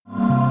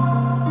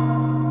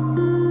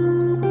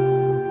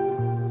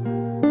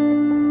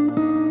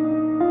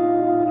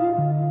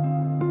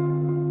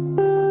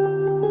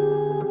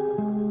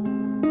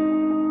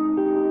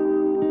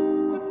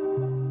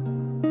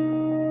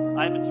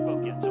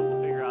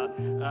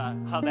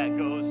how that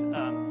goes.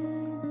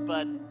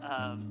 But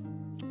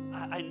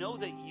I know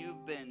that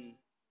you've been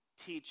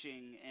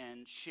teaching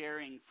and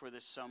sharing for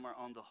this summer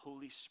on the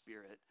Holy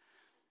Spirit,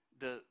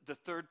 the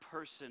third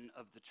person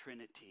of the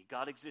Trinity.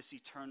 God exists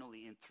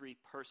eternally in three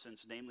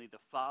persons, namely the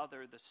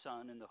Father, the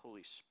Son, and the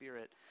Holy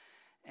Spirit.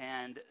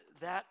 And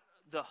that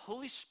the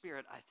Holy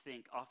Spirit, I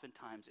think,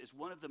 oftentimes is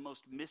one of the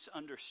most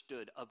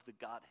misunderstood of the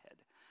Godhead.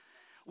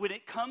 When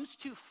it comes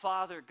to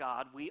Father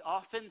God, we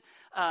often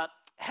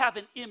have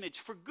an image,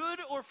 for good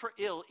or for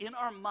ill, in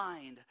our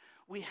mind.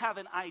 We have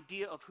an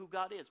idea of who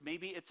God is.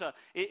 Maybe it's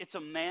a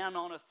man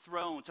on a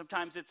throne.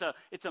 Sometimes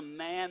it's a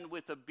man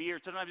with a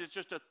beard. Sometimes it's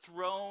just a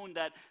throne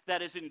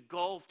that is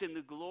engulfed in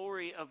the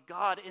glory of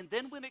God. And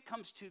then when it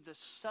comes to the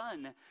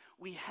Son,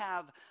 we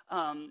have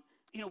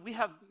we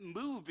have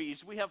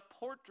movies, we have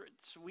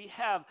portraits, we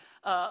have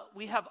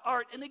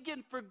art. And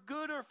again, for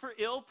good or for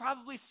ill,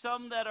 probably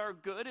some that are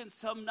good and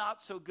some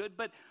not so good.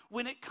 But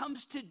when it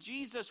comes to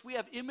Jesus, we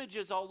have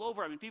images all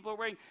over. I mean, people are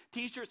wearing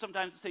t-shirts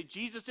sometimes that say,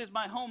 Jesus is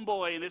my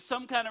homeboy, and it's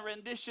some kind of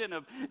rendition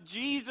of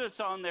Jesus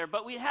on there.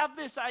 But we have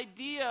this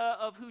idea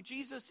of who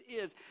Jesus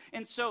is.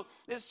 And so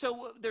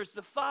there's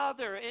the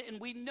Father, and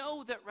we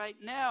know that right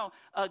now,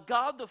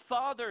 God the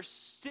Father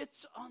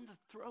sits on the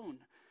throne.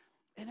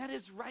 And at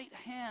his right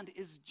hand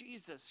is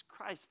Jesus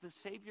Christ, the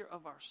Savior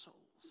of our souls.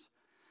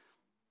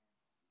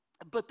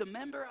 But the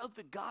member of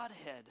the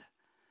Godhead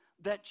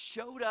that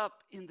showed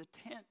up in the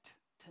tent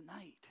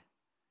tonight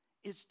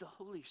is the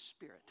Holy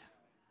Spirit.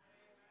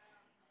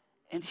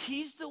 And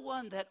he's the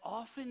one that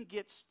often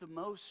gets the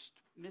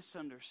most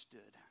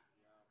misunderstood.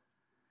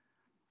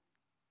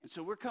 And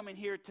so we're coming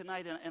here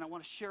tonight, and I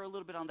want to share a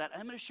little bit on that.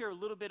 I'm going to share a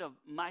little bit of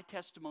my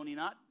testimony,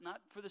 not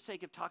for the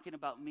sake of talking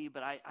about me,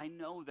 but I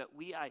know that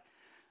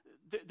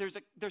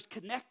there's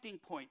connecting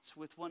points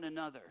with one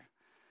another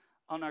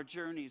on our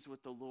journeys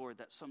with the Lord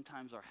that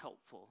sometimes are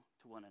helpful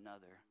to one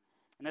another.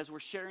 And as we're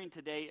sharing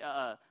today,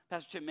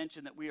 Pastor Tim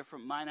mentioned that we are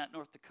from Minot,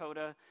 North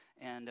Dakota,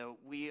 and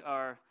we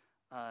are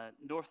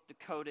North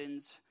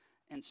Dakotans.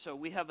 And so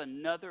we have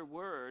another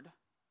word,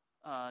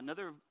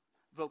 another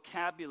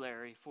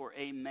vocabulary for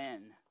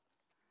amen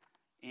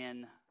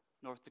in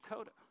North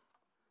Dakota.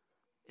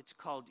 It's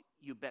called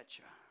you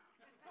betcha.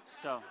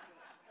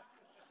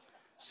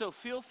 So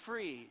feel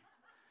free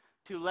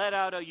to let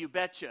out a you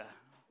betcha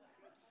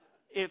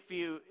if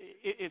you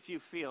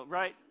feel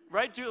right,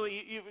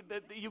 Julie.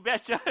 You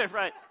betcha,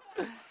 right?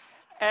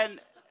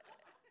 And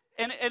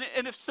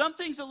if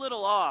something's a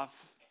little off,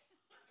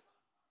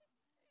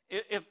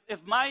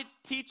 if my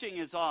teaching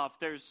is off,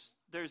 there's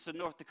a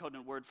North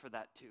Dakotan word for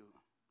that too.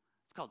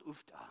 It's called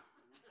oofta.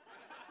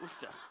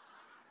 Oofta.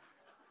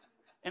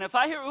 And if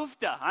I hear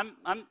oofta,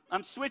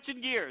 I'm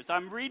switching gears.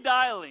 I'm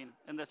redialing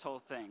in this whole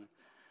thing.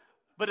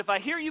 But if I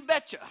hear you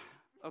betcha,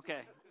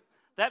 okay,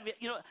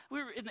 we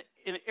were in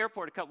the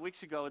airport a couple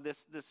weeks ago, and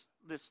this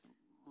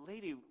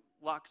lady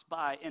walks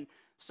by, and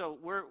so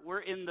we're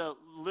in the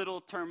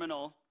little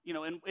terminal,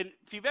 and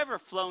if you've ever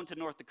flown to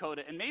North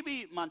Dakota, and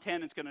maybe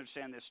Montanans can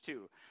understand this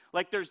too,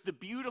 like there's the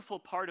beautiful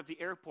part of the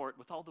airport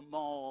with all the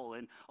mall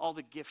and all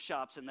the gift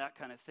shops and that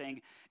kind of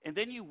thing, and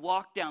then you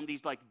walk down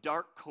these like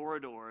dark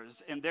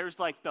corridors, and there's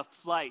like the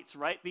flights,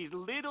 right? These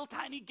little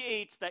tiny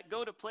gates that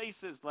go to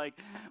places like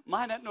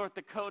Minot, North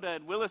Dakota,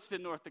 and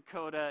Williston, North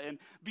Dakota, and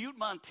Butte,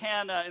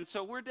 Montana, and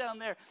so we're down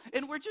there,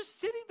 and we're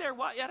just sitting there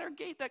at our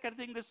gate, that kind of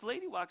thing. This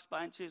lady walks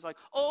by, and she's like,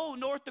 "Oh,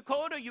 North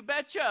Dakota, you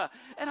betcha."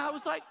 And I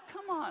was like,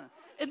 "Come on."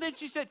 And then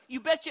she said, "You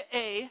betcha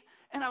A."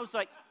 And I was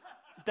like,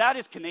 that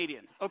is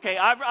Canadian. Okay,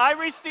 I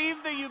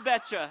received the you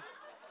betcha.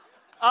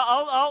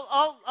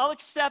 I'll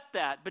accept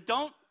that, but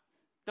don't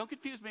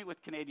confuse me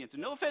with Canadians.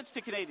 No offense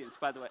to Canadians,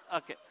 by the way.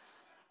 Okay,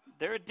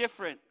 they're a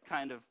different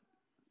kind of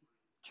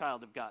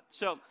child of God.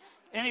 So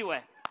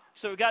anyway,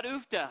 we got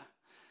oofta.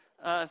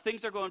 If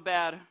things are going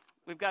bad,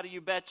 we've got a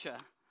you betcha.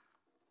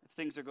 If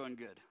things are going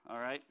good, all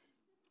right?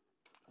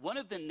 One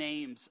of the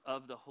names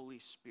of the Holy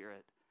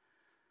Spirit,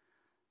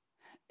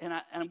 and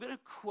I'm going to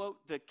quote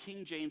the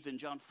King James in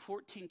John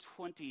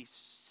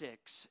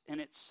 14:26,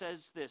 and it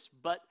says this,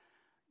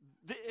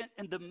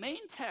 and the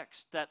main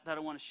text that I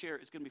want to share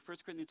is going to be 1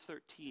 Corinthians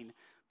 13,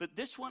 but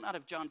this one out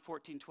of John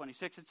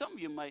 14:26, and some of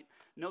you might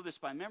know this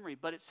by memory,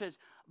 but it says,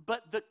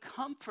 "But the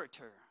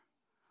Comforter,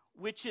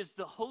 which is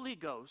the Holy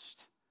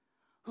Ghost,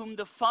 whom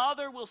the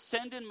Father will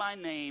send in my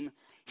name,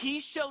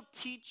 he shall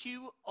teach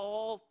you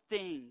all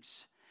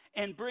things,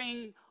 and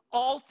bring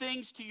all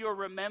things to your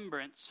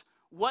remembrance,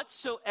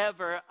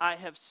 whatsoever I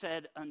have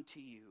said unto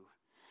you."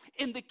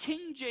 In the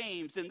King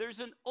James, and there's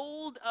an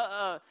old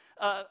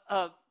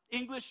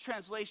English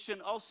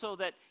translation also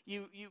that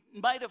you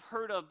might have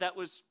heard of that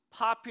was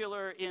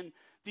popular in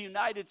the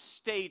United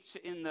States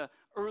in the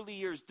early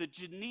years, the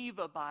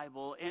Geneva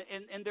Bible,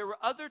 and there were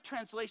other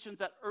translations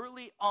that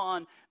early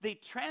on, they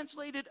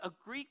translated a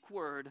Greek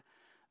word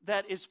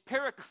that is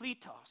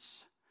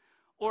parakletos,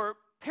 or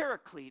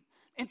paraclete.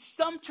 And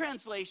some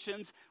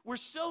translations were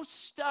so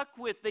stuck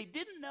with, they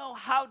didn't know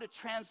how to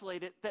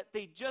translate it, that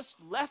they just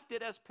left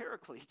it as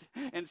paraclete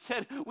and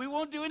said, we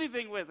won't do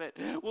anything with it.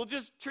 We'll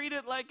just treat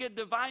it like a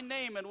divine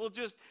name and we'll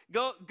just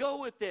go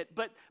with it.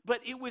 But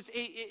it was,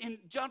 in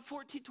John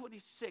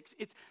 14:26,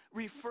 it's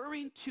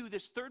referring to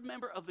this third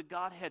member of the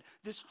Godhead,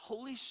 this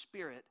Holy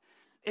Spirit.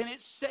 And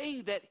it's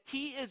saying that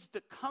he is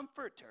the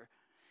comforter.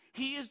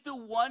 He is the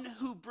one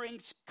who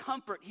brings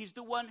comfort. He's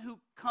the one who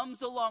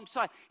comes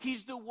alongside.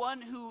 He's the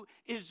one who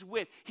is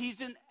with. He's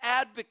an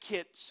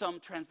advocate, some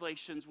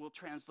translations will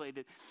translate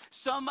it.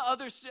 Some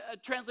others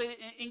translate it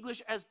in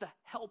English as the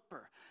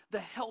helper,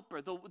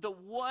 the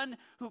one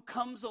who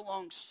comes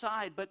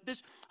alongside. But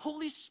this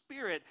Holy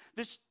Spirit,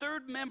 this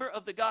third member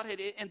of the Godhead,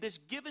 and this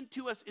given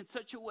to us in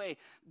such a way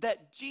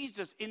that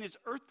Jesus, in his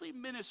earthly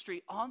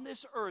ministry on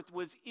this earth,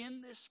 was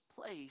in this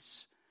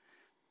place.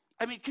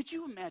 I mean, could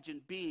you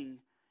imagine being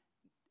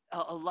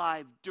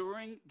alive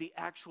during the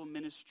actual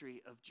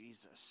ministry of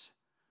Jesus?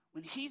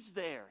 When he's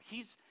there,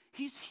 he's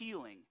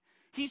healing,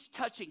 he's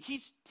touching,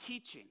 he's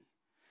teaching,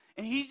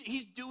 and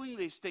he's doing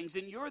these things,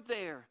 and you're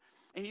there,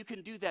 and you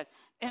can do that,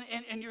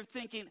 and you're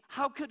thinking,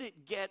 how could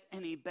it get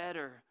any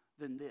better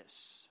than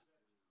this?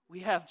 We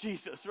have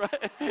Jesus,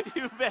 right?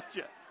 You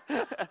betcha.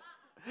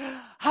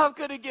 How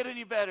could it get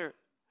any better?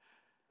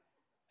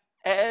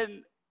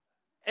 And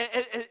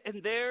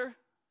there,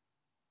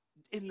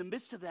 in the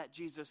midst of that,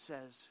 Jesus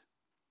says,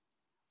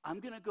 I'm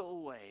going to go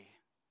away.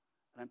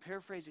 And I'm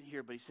paraphrasing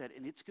here, but he said,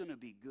 and it's going to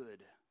be good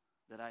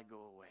that I go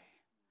away.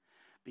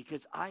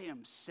 Because I am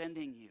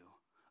sending you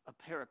a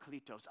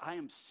parakletos. I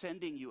am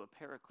sending you a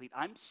paraclete.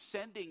 I'm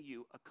sending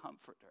you a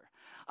comforter.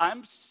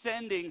 I'm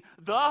sending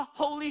the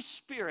Holy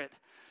Spirit,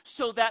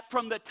 so that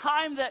from the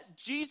time that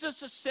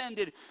Jesus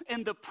ascended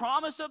and the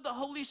promise of the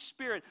Holy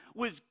Spirit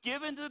was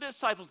given to the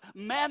disciples,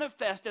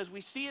 manifest as we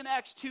see in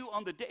Acts 2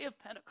 on the day of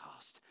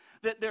Pentecost,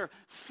 that they're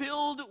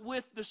filled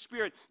with the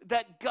Spirit,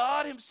 that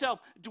God himself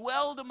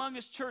dwelled among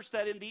his church,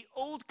 that in the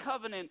old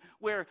covenant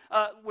where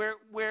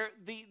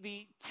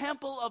the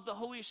temple of the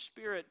Holy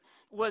Spirit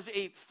was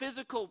a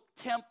physical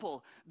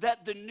temple,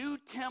 that the new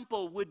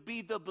temple would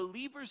be the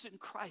believers in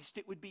Christ.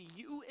 It would be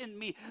you and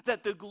me,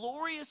 that the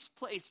glorious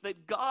place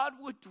that God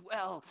would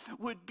dwell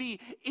would be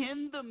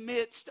in the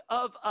midst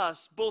of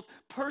us, both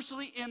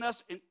personally in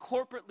us and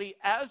corporately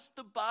as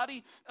the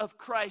body of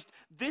Christ.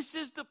 This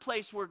is the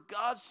place where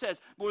God says,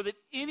 more than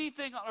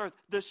anything on earth,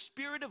 the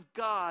Spirit of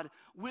God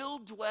will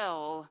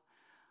dwell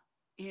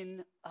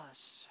in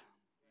us.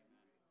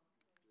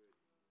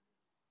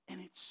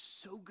 And it's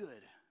so good.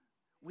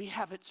 We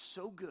have it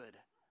so good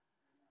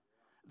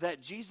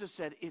that Jesus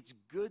said, it's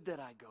good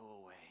that I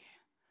go away,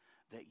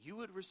 that you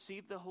would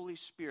receive the Holy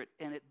Spirit.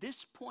 And at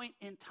this point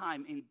in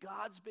time, in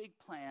God's big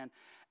plan,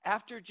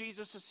 after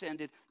Jesus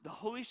ascended, the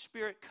Holy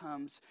Spirit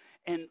comes,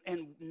 and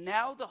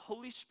now the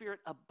Holy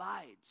Spirit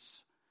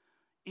abides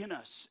in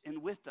us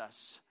and with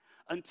us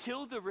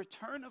until the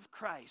return of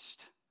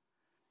Christ.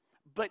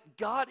 But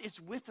God is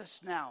with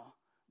us now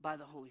by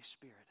the Holy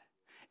Spirit.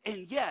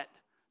 And yet,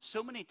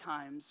 so many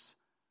times,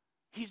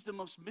 he's the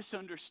most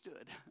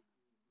misunderstood.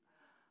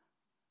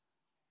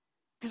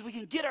 Because we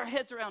can get our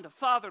heads around a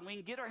Father and we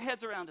can get our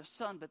heads around a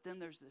Son, but then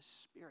there's this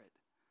Spirit.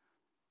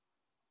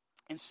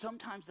 And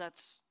sometimes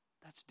that's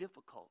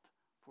difficult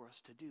for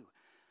us to do.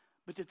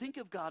 But to think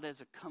of God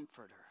as a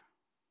comforter.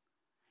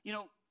 You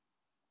know,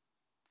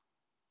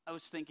 I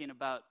was thinking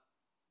about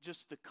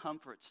just the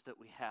comforts that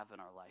we have in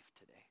our life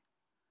today.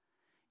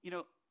 You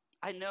know,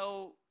 I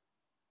know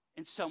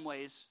in some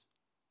ways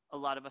a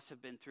lot of us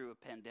have been through a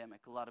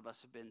pandemic. A lot of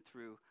us have been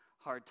through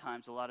hard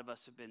times. A lot of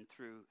us have been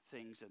through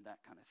things and that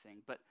kind of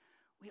thing. But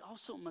we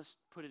also must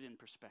put it in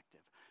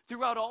perspective.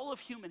 Throughout all of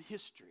human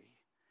history,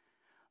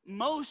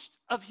 most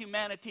of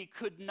humanity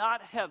could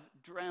not have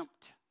dreamt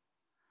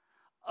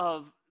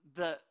of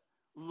the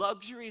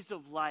luxuries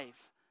of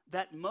life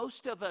that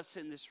most of us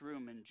in this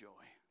room enjoy.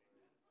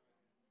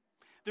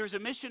 There's a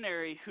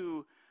missionary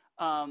who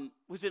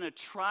was in a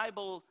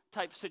tribal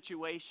type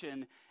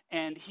situation,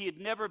 and he had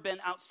never been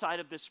outside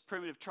of this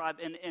primitive tribe.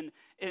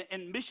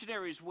 And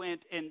missionaries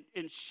went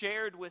and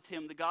shared with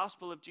him the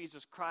gospel of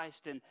Jesus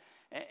Christ. And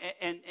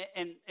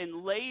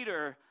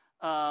later,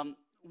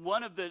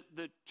 one of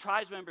the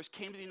tribe's members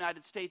came to the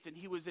United States, and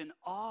he was in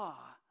awe.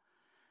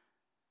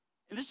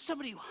 And this is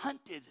somebody who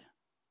hunted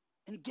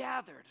and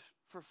gathered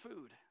for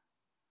food.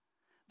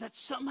 That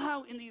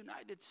somehow in the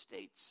United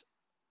States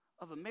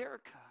of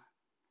America,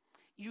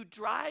 you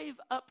drive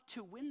up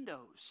to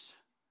windows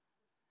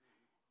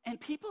and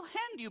people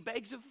hand you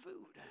bags of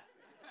food.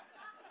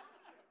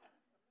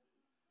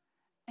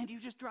 And you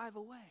just drive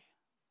away.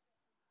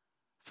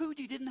 Food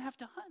you didn't have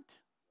to hunt.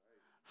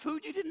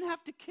 Food you didn't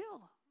have to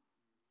kill.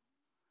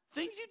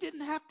 Things you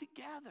didn't have to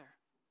gather.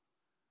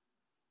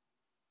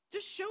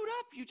 Just showed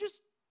up. You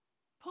just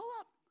pull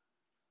up.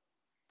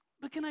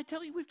 But can I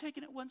tell you, we've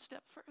taken it one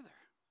step further.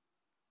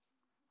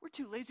 We're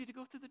too lazy to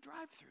go through the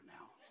drive-thru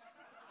now.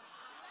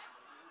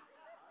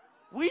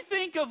 We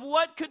think of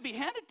what could be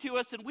handed to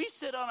us, and we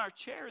sit on our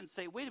chair and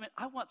say, wait a minute,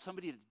 I want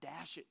somebody to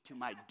dash it to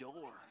my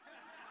door.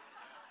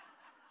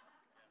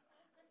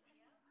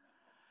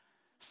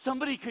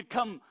 Somebody could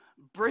come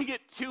bring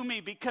it to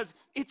me because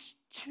it's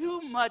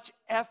too much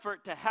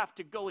effort to have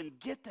to go and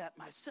get that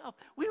myself.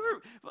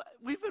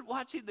 We've been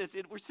watching this,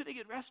 and we're sitting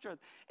in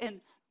restaurants,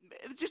 and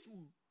just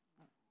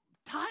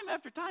time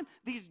after time,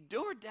 these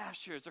door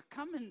dashers are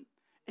coming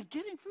and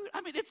getting food.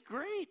 I mean, it's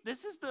great.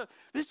 This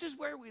is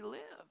where we live.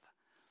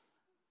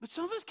 But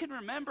some of us can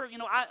remember,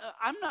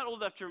 I'm not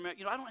old enough to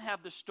remember, I don't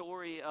have the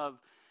story of,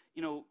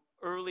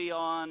 early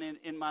on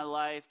in my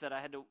life that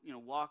I had to,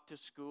 walk to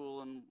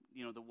school and,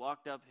 the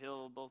walked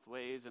uphill both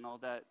ways and all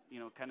that,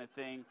 kind of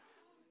thing.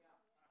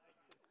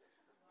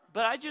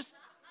 But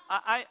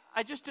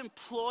I just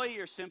employ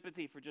your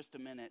sympathy for just a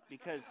minute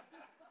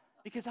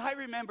because I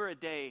remember a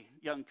day,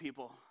 young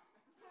people.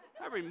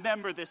 I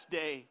remember this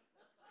day.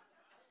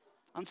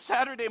 On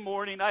Saturday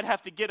morning, I'd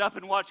have to get up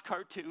and watch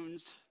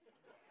cartoons.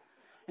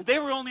 And they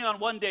were only on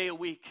one day a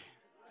week.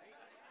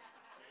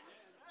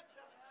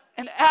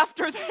 And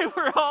after they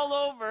were all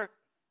over,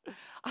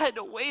 I had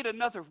to wait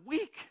another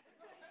week.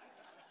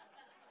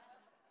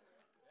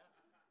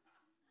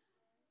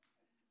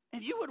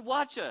 And you would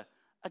watch a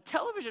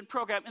television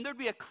program, and there'd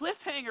be a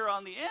cliffhanger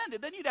on the end,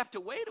 and then you'd have to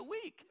wait a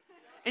week.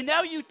 And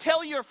now you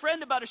tell your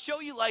friend about a show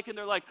you like, and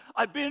they're like,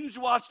 I binge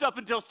watched up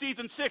until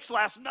season 6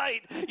 last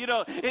night,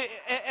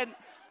 and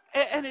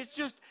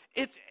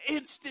it's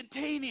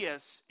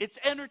instantaneous. It's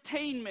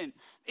entertainment.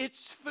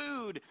 It's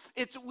food.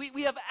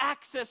 We have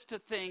access to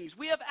things.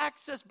 We have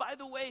access, by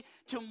the way,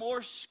 to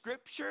more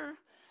scripture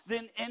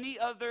than any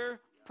other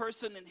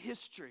person in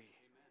history.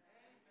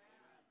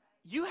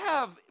 You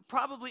have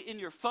probably in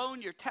your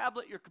phone, your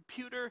tablet, your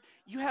computer,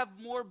 you have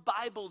more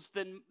Bibles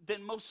than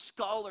most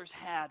scholars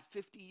had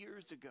 50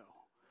 years ago.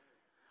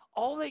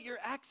 All at your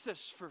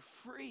access for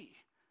free.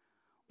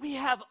 We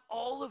have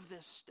all of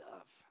this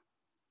stuff.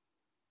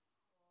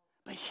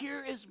 But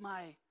here is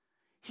my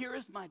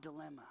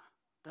dilemma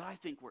that I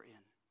think we're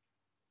in.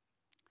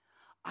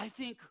 I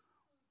think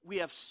we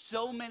have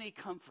so many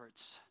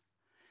comforts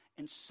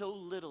and so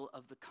little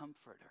of the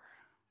comforter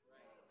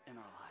in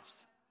our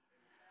lives.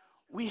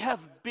 We have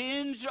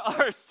binged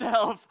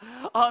ourselves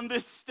on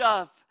this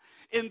stuff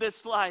in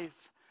this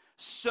life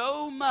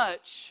so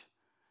much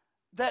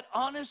that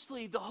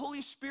honestly the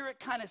Holy Spirit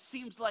kind of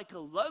seems like a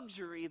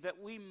luxury that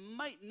we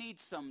might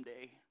need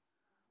someday,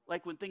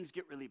 like when things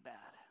get really bad.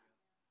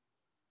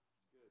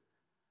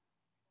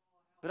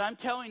 But I'm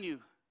telling you,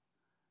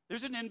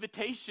 there's an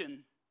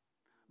invitation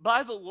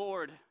by the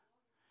Lord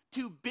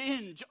to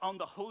binge on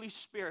the Holy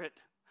Spirit,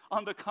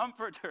 on the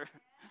Comforter,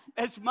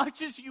 as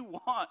much as you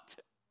want.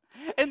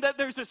 And that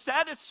there's a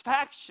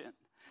satisfaction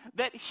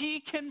that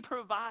He can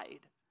provide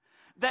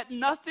that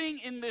nothing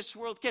in this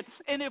world can.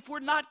 And if we're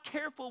not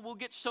careful, we'll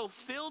get so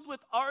filled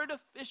with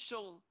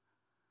artificial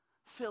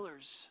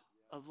fillers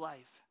of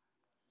life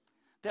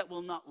that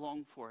we'll not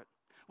long for it.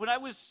 When I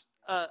was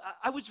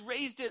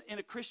raised in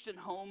a Christian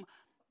home,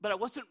 but I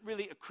wasn't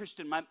really a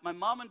Christian. My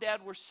mom and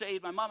dad were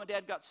saved. My mom and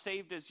dad got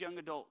saved as young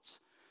adults.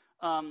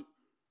 So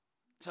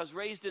I was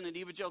raised in an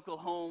evangelical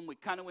home. We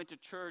kind of went to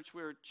church.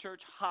 We were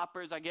church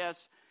hoppers, I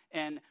guess,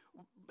 and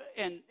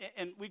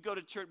we'd go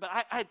to church. But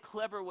I had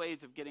clever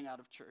ways of getting out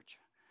of church.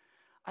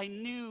 I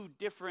knew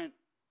different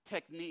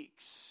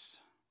techniques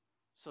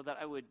so that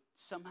I would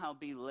somehow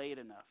be late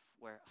enough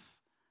where,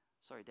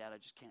 sorry, Dad, I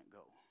just can't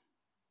go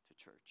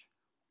to church.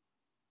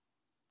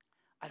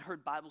 I'd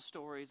heard Bible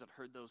stories. I'd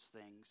heard those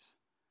things.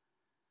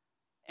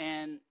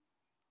 And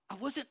I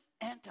wasn't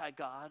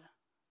anti-God,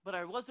 but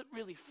I wasn't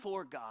really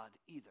for God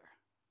either.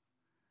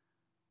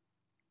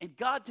 And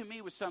God to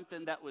me was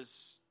something that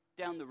was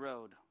down the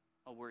road.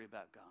 I'll worry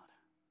about God.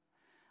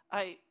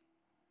 I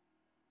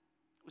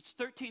was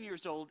 13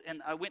 years old,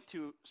 and I went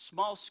to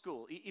small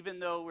school, even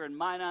though we're in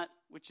Minot,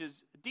 which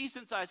is a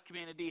decent-sized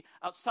community.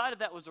 Outside of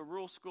that was a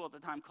rural school at the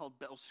time called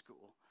Bell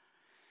School.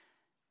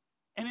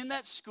 And in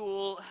that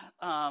school,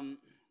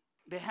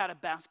 they had a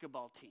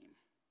basketball team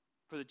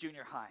for the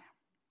junior high.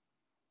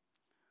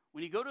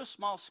 When you go to a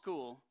small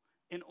school,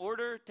 in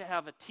order to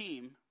have a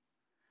team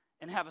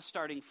and have a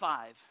starting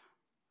 5,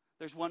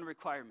 there's one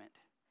requirement.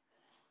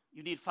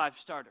 You need 5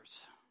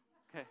 starters.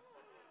 Okay.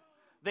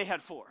 They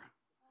had 4.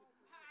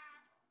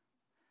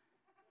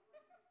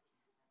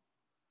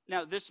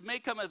 Now, this may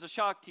come as a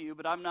shock to you,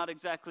 but I'm not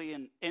exactly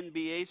an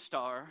NBA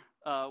star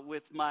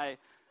with my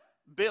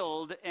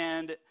build.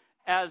 And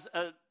as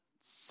a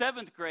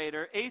 7th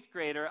grader, 8th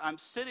grader, I'm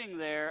sitting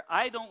there.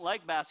 I don't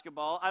like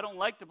basketball. I don't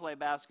like to play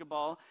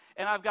basketball.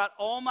 And I've got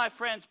all my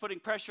friends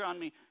putting pressure on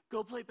me.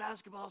 Go play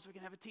basketball so we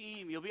can have a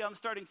team. You'll be on the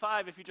starting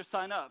 5 if you just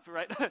sign up,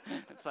 right?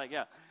 It's like,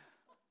 yeah.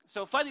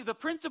 So finally, the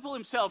principal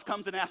himself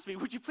comes and asks me,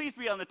 would you please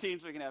be on the team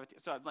so we can have a team?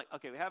 So I'm like,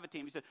 okay, we have a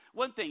team. He said,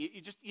 one thing,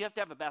 you have to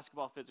have a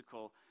basketball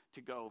physical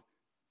to go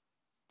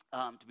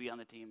to be on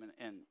the team.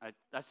 And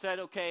I said,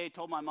 okay,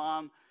 told my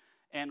mom,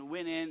 and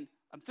went in.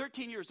 I'm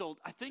 13 years old.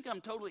 I think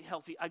I'm totally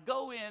healthy. I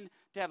go in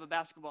to have a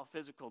basketball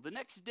physical. The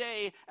next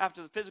day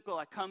after the physical,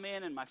 I come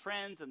in and my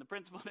friends and the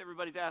principal and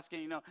everybody's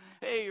asking,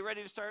 hey, you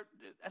ready to start?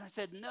 And I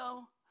said,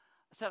 no.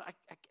 I said, I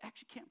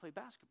actually can't play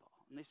basketball.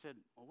 And they said,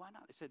 well, why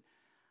not? I said,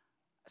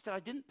 I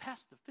didn't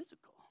pass the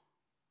physical.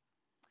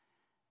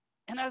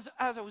 And as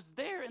I was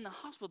there in the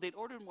hospital, they'd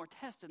ordered more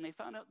tests, and they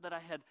found out that I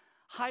had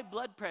high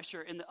blood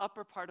pressure in the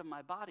upper part of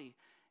my body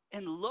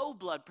and low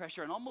blood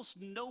pressure and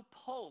almost no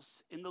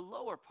pulse in the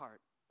lower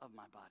part of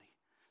my body.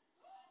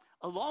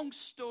 A long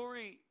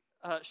story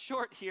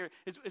short here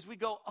is as we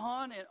go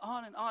on and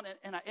on and on,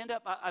 and I end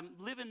up, I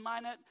live in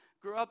Minot,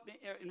 grew up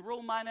in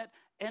rural Minot,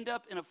 end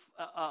up in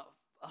a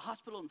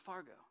hospital in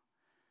Fargo.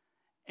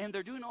 And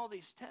they're doing all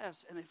these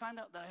tests, and they find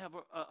out that I have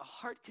a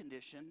heart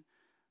condition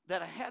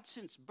that I had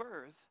since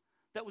birth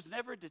that was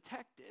never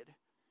detected.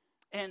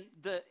 And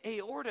the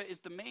aorta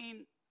is the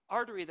main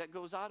artery that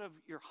goes out of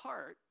your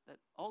heart that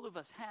all of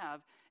us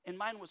have, and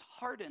mine was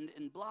hardened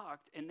and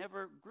blocked and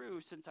never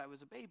grew since I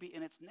was a baby,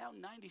 and it's now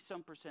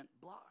 90-some%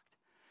 blocked.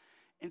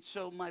 And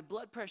so my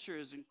blood pressure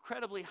is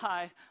incredibly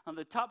high on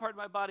the top part of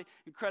my body,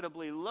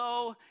 incredibly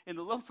low in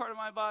the low part of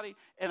my body,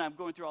 and I'm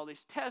going through all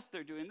these tests.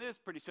 They're doing this.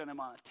 Pretty soon I'm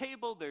on a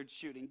table. They're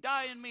shooting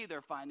dye in me.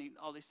 They're finding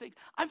all these things.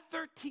 I'm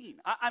 13.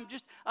 I'm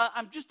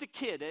just a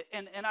kid,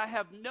 and I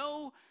have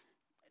no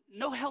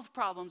health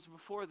problems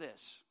before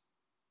this.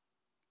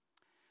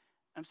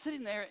 I'm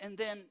sitting there, and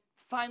then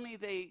finally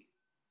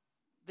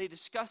they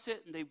discuss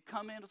it, and they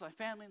come in with my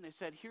family, and they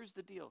said, here's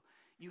the deal.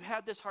 You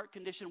had this heart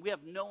condition. We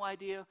have no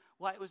idea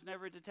why it was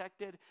never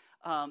detected,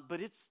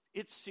 but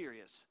it's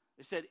serious.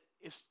 They said,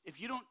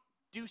 if you don't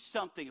do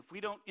something, if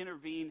we don't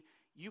intervene,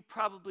 you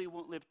probably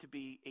won't live to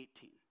be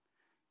 18.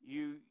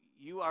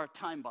 You are a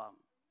time bomb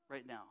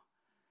right now.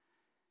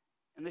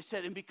 And they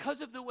said, and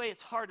because of the way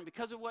it's hard and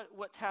because of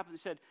what's happened,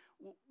 they said,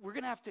 we're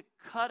going to have to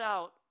cut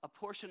out a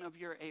portion of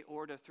your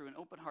aorta through an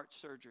open heart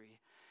surgery.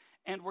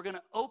 And we're going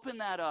to open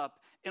that up,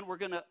 and we're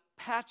going to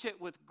patch it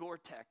with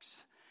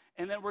Gore-Tex.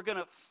 And then we're going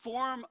to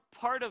form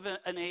part of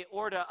an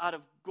aorta out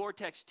of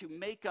Gore-Tex to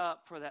make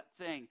up for that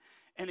thing.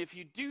 And if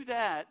you do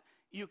that,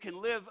 you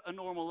can live a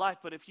normal life.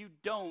 But if you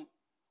don't,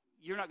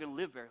 you're not going to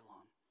live very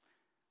long.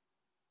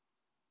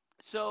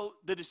 So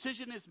the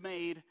decision is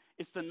made.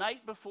 It's the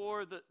night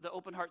before the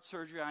open heart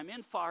surgery. I'm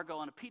in Fargo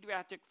on a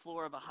pediatric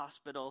floor of a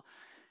hospital.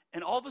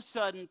 And all of a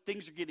sudden,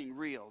 things are getting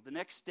real the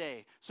next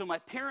day. So my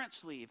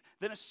parents leave.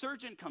 Then a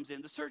surgeon comes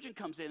in. The surgeon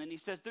comes in, and he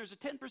says, there's a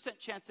 10%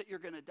 chance that you're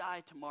going to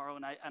die tomorrow,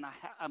 and I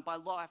by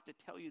law, I have to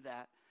tell you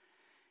that.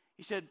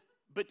 He said,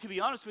 but to be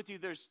honest with you,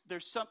 there's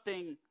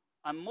something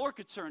I'm more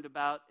concerned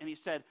about. And he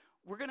said,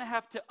 we're going to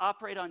have to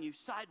operate on you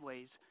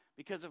sideways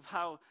because of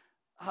how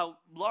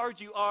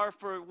large you are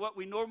for what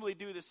we normally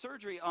do the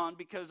surgery on,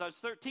 because I was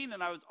 13,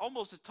 and I was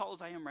almost as tall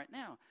as I am right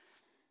now.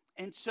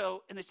 And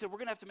they said, we're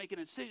going to have to make an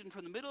incision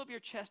from the middle of your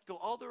chest, go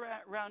all the way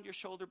around your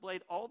shoulder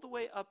blade, all the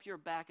way up your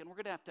back, and we're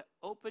going to have to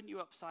open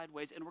you up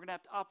sideways, and we're going to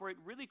have to operate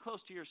really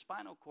close to your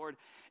spinal cord.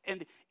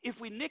 And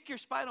if we nick your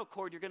spinal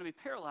cord, you're going to be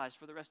paralyzed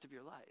for the rest of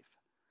your life.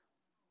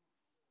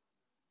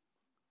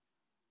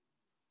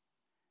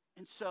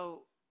 And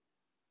so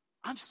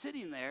I'm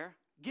sitting there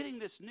getting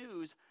this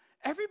news.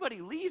 Everybody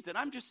leaves, and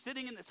I'm just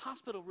sitting in this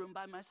hospital room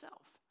by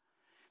myself.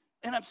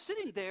 And I'm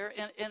sitting there,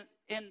 and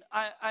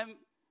I'm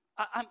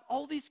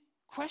all these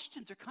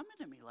questions are coming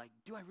to me, like,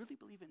 do I really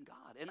believe in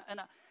God? And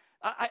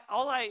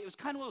it was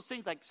kind of one of those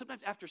things, like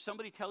sometimes after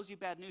somebody tells you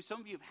bad news, some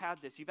of you have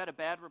had this, you've had a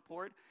bad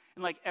report,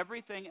 and like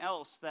everything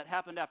else that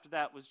happened after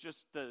that was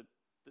just the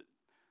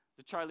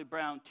Charlie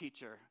Brown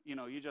teacher, you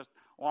just,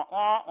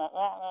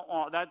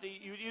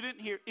 you didn't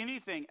hear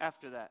anything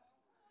after that.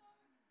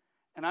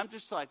 And I'm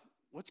just like,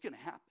 what's going to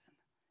happen?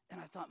 And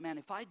I thought, man,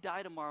 if I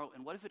die tomorrow,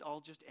 and what if it all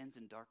just ends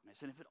in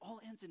darkness? And if it all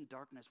ends in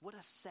darkness, what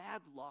a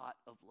sad lot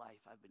of life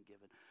I've been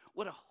given.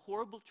 What a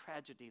horrible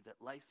tragedy that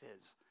life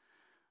is,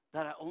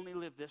 that I only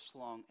live this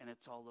long and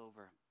it's all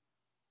over.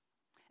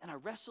 And I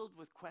wrestled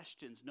with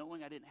questions,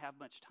 knowing I didn't have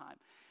much time.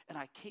 And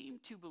I came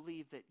to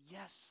believe that,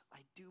 yes,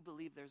 I do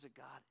believe there's a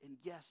God. And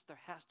yes, there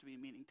has to be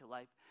meaning to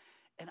life.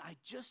 And I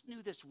just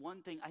knew this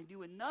one thing. I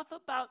knew enough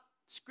about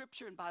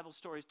Scripture and Bible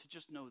stories to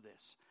just know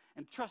this.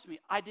 And trust me,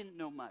 I didn't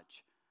know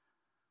much.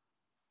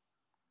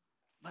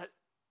 But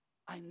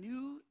I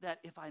knew that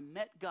if I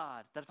met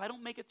God, that if I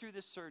don't make it through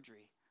this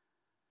surgery,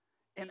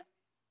 and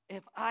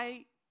if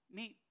I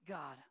meet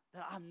God,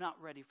 that I'm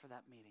not ready for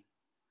that meeting.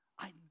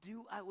 I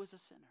knew I was a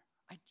sinner.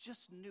 I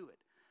just knew it.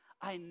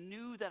 I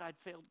knew that I'd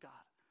failed God.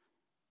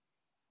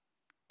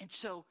 And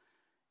so,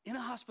 in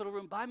a hospital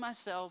room by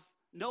myself,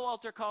 no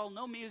altar call,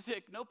 no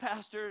music, no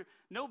pastor,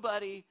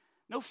 nobody,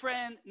 no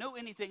friend, no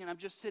anything, and I'm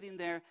just sitting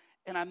there,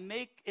 and I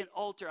make an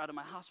altar out of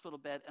my hospital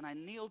bed, and I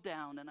kneel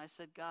down, and I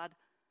said, God,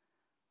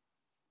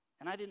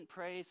 And I didn't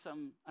pray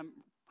I'm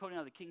quoting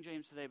out of the King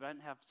James today, but I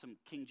didn't have some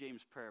King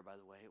James prayer, by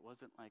the way. It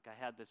wasn't like I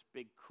had this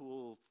big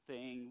cool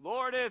thing,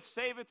 Lordeth,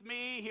 saveth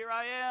me, here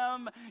I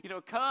am,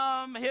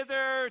 come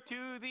hither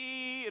to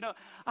thee,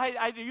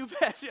 you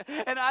betcha,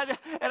 and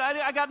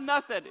I got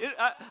nothing.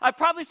 I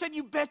probably said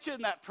you betcha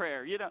in that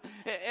prayer,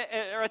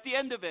 or at the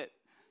end of it.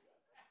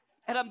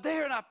 And I'm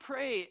there and I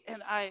pray,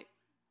 and I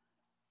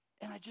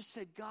just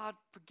said, God,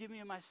 forgive me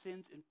of my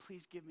sins, and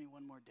please give me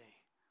one more day.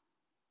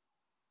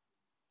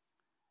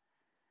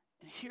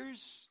 And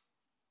here's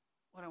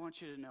what I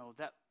want you to know,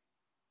 that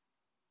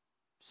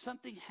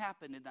something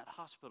happened in that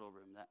hospital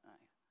room that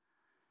night.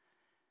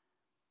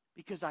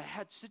 Because I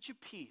had such a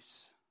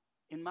peace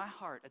in my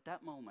heart at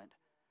that moment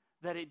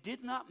that it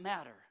did not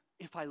matter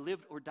if I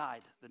lived or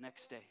died the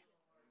next day.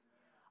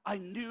 I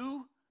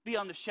knew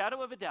beyond the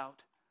shadow of a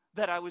doubt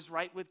that I was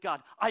right with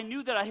God. I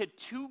knew that I had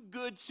two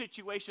good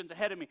situations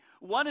ahead of me.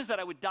 One is that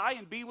I would die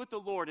and be with the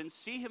Lord and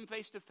see him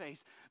face to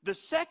face. The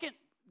second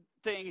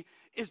thing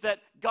is that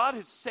God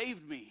has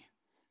saved me,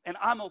 and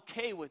I'm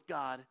okay with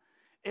God,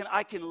 and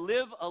I can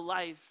live a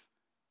life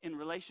in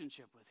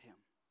relationship with him.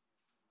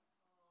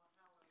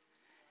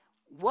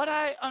 What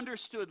I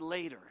understood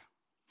later,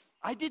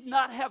 I did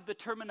not have the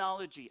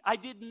terminology. I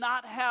did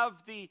not have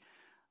the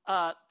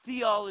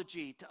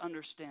theology to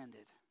understand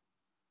it.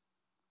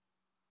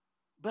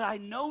 But I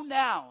know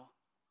now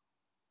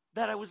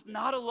that I was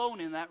not alone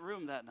in that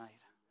room that night.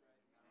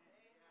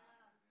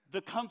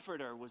 The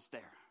Comforter was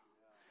there.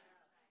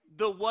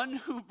 The one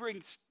who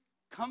brings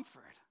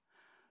comfort.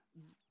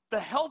 The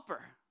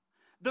Helper.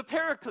 The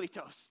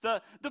Parakletos.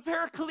 The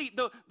Paraclete.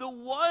 The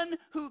one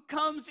who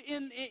comes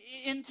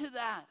into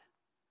that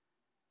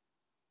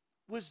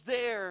was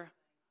there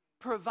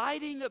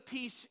providing a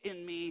peace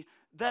in me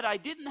that I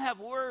didn't have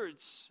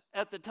words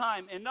at the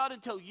time, and not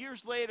until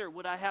years later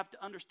would I have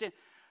to understand.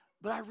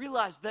 But I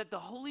realized that the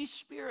Holy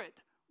Spirit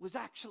was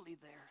actually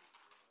there.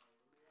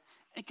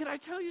 And can I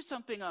tell you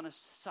something on a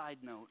side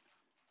note?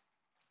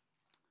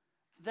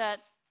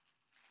 That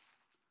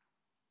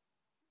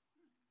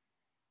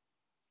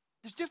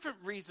there's different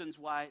reasons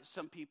why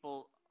some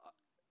people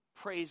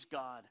praise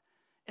God.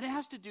 And it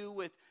has to do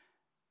with,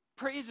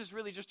 praise is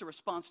really just a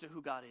response to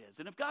who God is.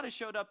 And if God has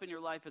showed up in your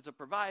life as a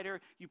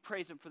provider, you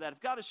praise him for that. If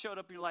God has showed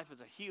up in your life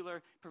as a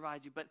healer, he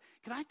provides you. But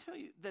can I tell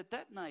you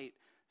that night,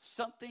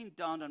 something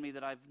dawned on me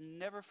that I've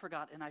never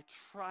forgot, and I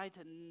try to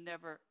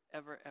never,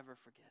 ever, ever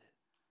forget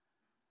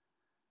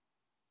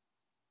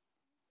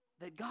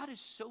it. That God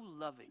is so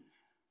loving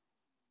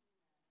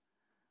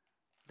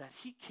that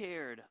he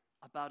cared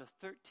about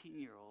a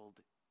 13-year-old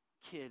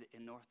kid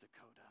in North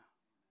Dakota.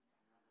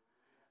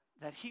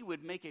 That he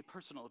would make a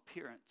personal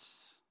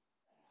appearance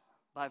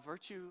by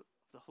virtue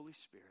of the Holy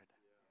Spirit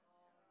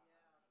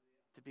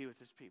to be with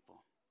his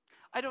people.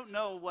 I don't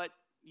know what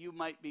you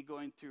might be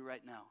going through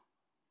right now.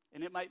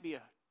 And it might be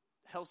a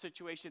hell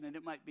situation, and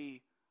it might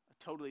be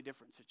a totally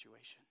different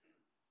situation.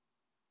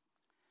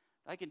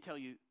 I can tell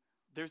you,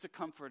 there's a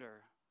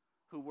comforter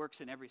who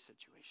works in every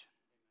situation.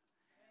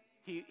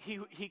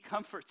 He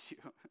comforts you.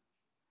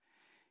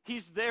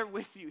 He's there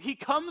with you. He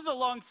comes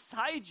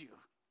alongside you.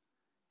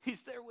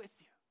 He's there with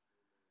you.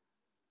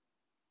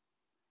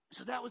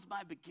 So that was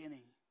my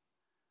beginning.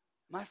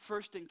 My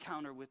first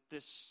encounter with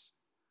this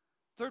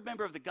third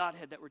member of the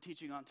Godhead that we're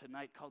teaching on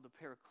tonight, called the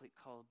Paraclete,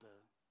 called the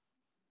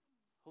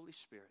Holy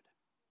Spirit.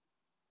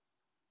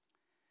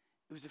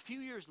 It was a few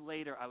years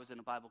later I was in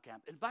a Bible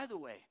camp. And by the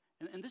way,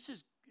 and this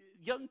is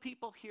young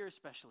people here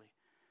especially,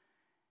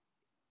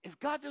 if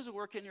God doesn't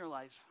work in your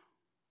life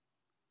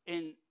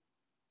and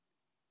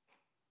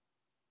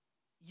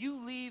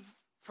you leave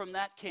from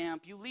that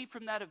camp, you leave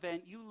from that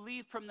event, you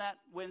leave from that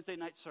Wednesday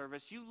night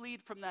service, you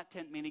leave from that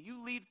tent meeting,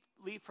 you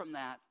leave from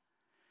that,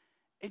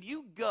 and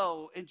you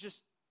go and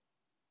just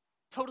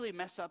totally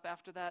mess up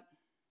after that,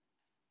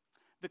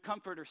 the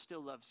Comforter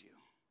still loves you.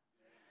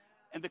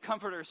 And the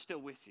Comforter is still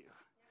with you.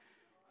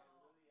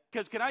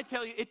 Because can I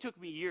tell you, it took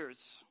me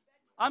years.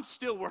 I'm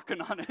still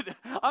working on it.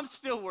 I'm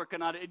still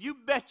working on it. And you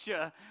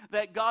betcha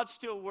that God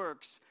still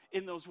works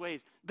in those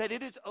ways. That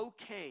it is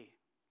okay.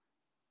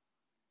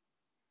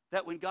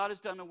 That when God has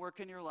done a work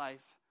in your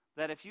life,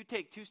 that if you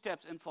take 2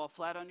 steps and fall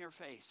flat on your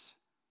face,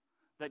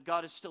 that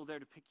God is still there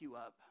to pick you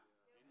up.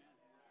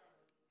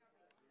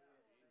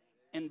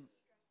 And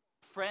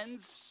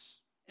friends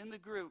in the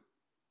group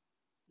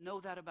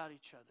know that about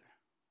each other.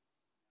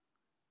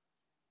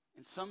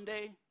 And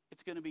someday,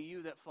 it's going to be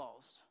you that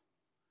falls.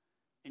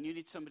 And you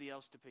need somebody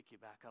else to pick you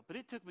back up. But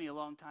it took me a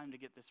long time to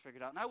get this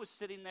figured out. And I was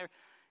sitting there,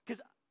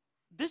 because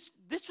this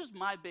was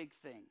my big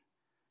thing,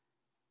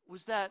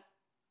 was that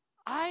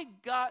I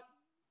got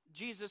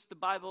Jesus, the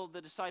Bible,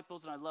 the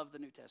disciples, and I love the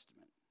New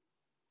Testament.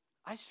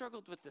 I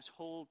struggled with this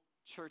whole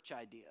church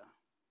idea.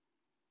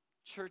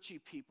 Churchy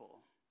people.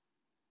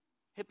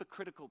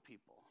 Hypocritical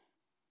people.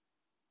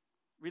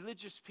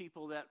 Religious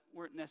people that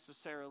weren't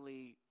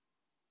necessarily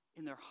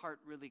in their heart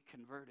really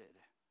converted.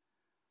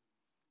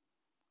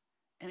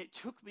 And it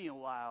took me a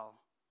while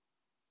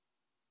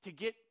to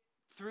get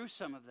through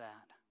some of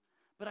that.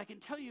 But I can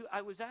tell you,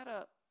 I was at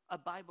a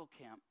Bible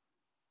camp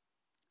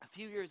a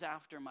few years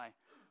after my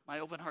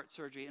open heart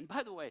surgery. And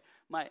by the way,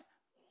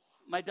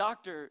 my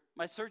doctor,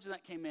 my surgeon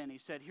that came in, he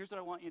said, here's what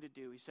I want you to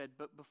do. He said,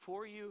 but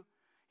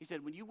he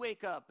said, when you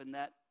wake up in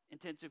that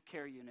intensive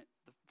care unit,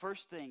 the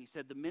first thing, he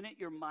said, the minute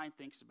your mind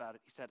thinks about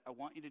it, he said, I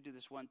want you to do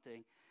this one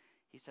thing.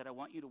 He said, I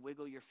want you to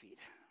wiggle your feet.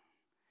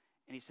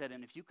 And he said,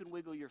 and if you can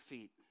wiggle your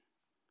feet,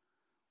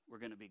 we're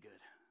going to be good.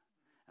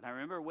 And I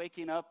remember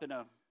waking up in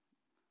a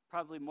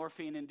probably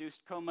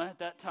morphine-induced coma at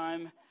that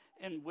time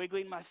and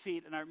wiggling my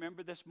feet. And I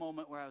remember this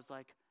moment where I was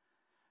like,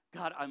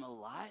 God, I'm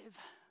alive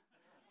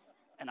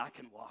and I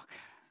can walk.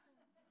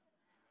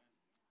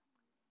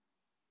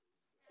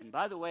 And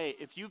by the way,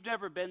 if you've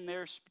never been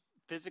there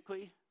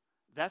physically,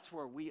 that's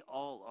where we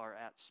all are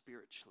at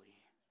spiritually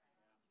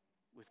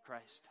with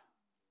Christ.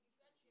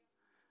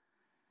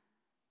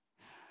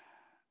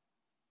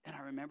 And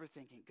I remember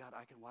thinking, God,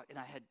 I can walk. And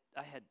I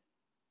had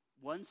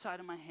one side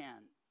of my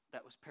hand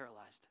that was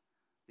paralyzed.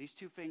 These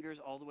two fingers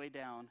all the way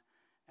down.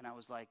 And I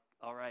was like,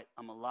 all right,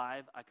 I'm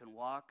alive. I can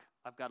walk.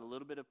 I've got a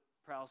little bit of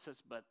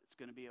paralysis, but it's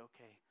going to be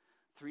okay.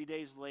 3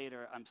 days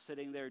later, I'm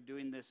sitting there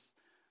doing this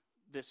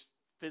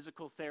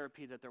physical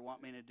therapy that they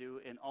want me to do.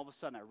 And all of a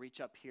sudden, I reach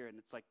up here, and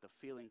it's like the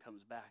feeling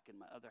comes back in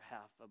my other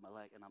half of my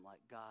leg. And I'm like,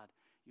 God,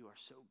 you are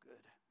so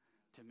good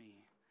to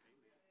me.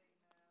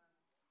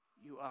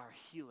 You are a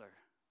healer.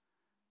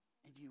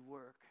 And you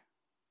work.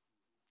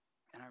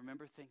 And I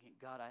remember thinking,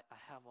 God, I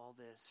have all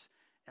this.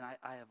 And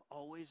I have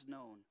always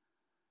known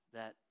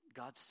that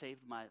God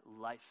saved my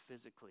life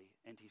physically,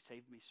 and he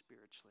saved me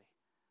spiritually.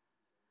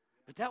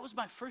 But that was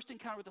my first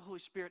encounter with the Holy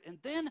Spirit. And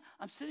then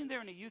I'm sitting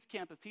there in a youth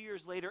camp a few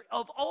years later,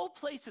 of all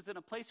places, in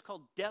a place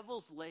called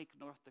Devil's Lake,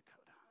 North Dakota.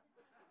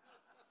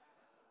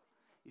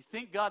 You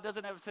think God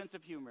doesn't have a sense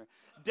of humor.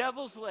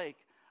 Devil's Lake.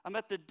 I'm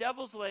at the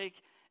Devil's Lake,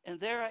 and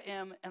there I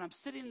am, and I'm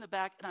sitting in the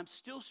back, and I'm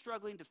still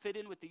struggling to fit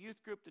in with the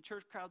youth group, the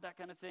church crowd, that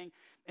kind of thing.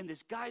 And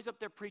this guy's up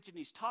there preaching.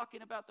 He's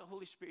talking about the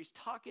Holy Spirit. He's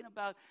talking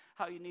about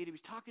how you need him.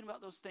 He's talking about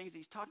those things.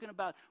 He's talking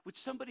about, would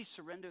somebody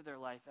surrender their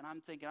life? And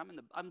I'm thinking,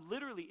 I'm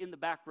literally in the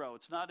back row.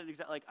 It's not an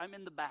exact, like, I'm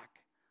in the back.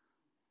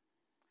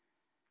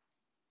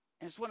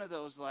 And it's one of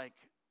those, like,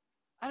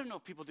 I don't know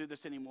if people do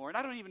this anymore, and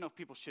I don't even know if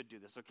people should do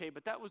this, okay?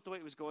 But that was the way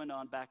it was going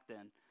on back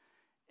then.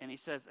 And he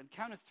says, on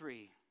count of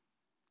 3,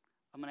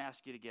 I'm going to ask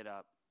you to get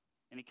up.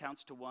 And he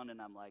counts to 1,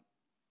 and I'm like,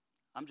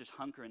 I'm just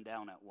hunkering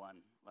down at 1.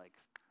 Like,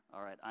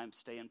 all right, I'm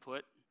staying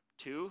put.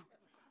 2,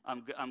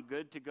 I'm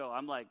good to go.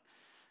 I'm like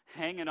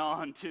hanging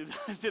on to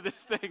this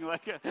thing.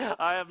 Like,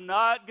 I am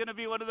not going to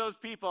be one of those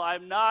people.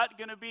 I'm not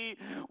going to be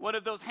one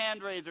of those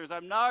hand raisers.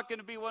 I'm not going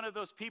to be one of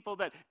those people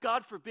that,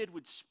 God forbid,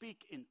 would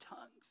speak in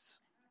tongues.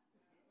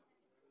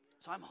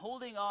 So I'm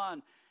holding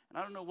on, and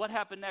I don't know what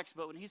happened next,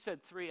 but when he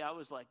said 3, I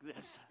was like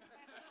this.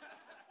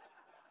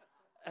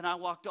 And I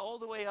walked all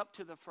the way up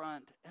to the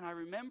front, and I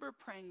remember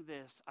praying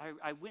this.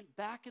 I went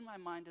back in my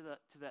mind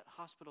to that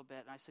hospital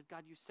bed, and I said,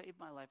 God, you saved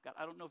my life. God,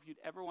 I don't know if you'd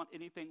ever want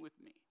anything with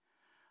me.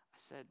 I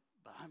said,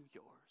 but I'm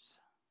yours.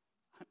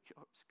 I'm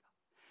yours,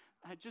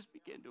 God. I just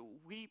began to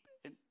weep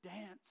and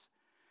dance,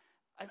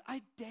 and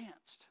I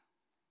danced.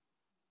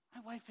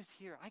 My wife is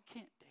here. I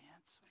can't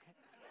dance, okay?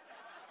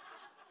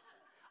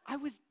 I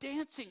was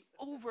dancing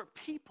over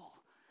people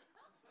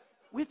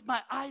with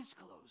my eyes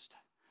closed.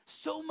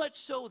 So much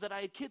so that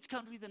I had kids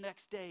come to me the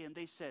next day and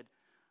they said,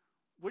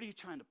 what are you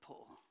trying to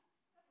pull?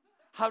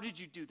 How did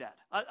you do that?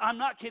 I'm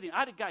not kidding. I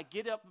had a guy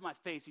get up in my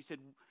face. He said,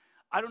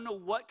 I don't know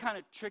what kind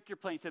of trick you're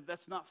playing. He said,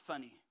 that's not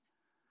funny.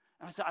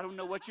 And I said, I don't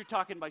know what you're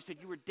talking about. He said,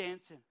 you were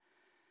dancing.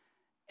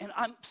 And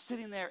I'm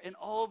sitting there, and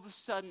all of a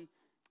sudden,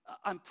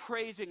 I'm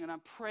praising and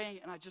I'm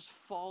praying, and I just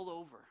fall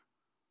over.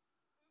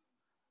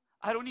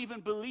 I don't even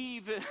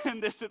believe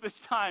in this at this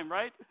time,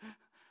 right?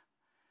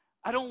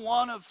 I don't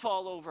want to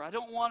fall over. I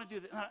don't want to do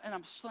that. And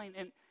I'm slain.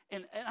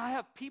 And I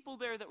have people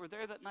there that were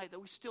there that night that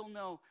we still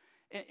know.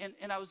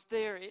 And I was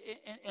there.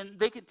 And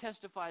they can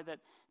testify that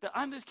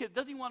I'm this kid that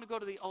doesn't even want to go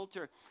to the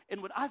altar.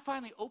 And when I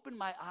finally opened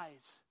my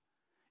eyes,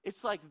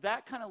 it's like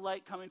that kind of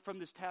light coming from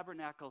this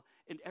tabernacle.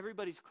 And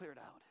everybody's cleared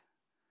out.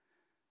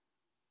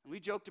 And we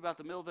joked about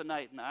the middle of the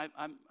night. And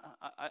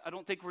I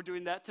don't think we're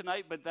doing that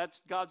tonight. But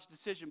that's God's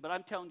decision. But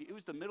I'm telling you, it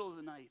was the middle of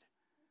the night.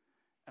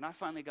 And I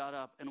finally got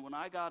up, and when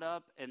I got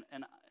up,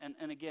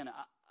 and again,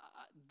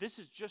 this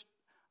is just,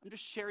 I'm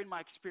just sharing my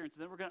experience,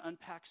 and then we're going to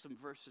unpack some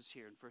verses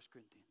here in 1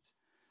 Corinthians.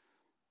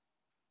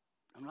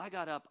 And when I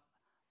got up,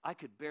 I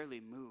could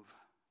barely move,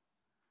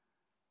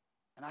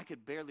 and I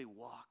could barely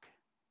walk,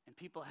 and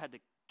people had to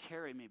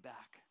carry me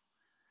back.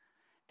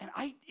 And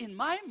in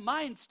my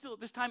mind still at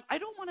this time, I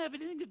don't want to have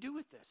anything to do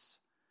with this.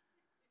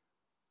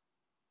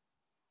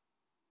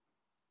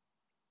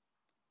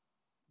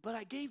 But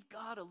I gave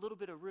God a little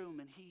bit of room,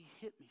 and he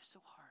hit me so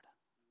hard.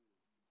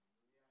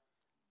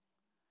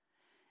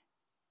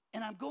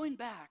 And I'm going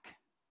back,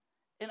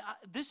 and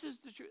this is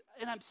the truth.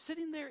 And I'm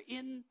sitting there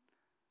in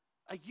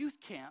a youth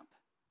camp,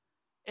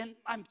 and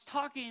I'm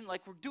talking,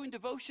 like we're doing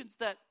devotions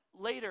that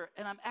later,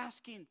 and I'm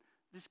asking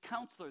this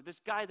counselor,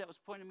 this guy that was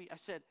pointing me, I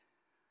said,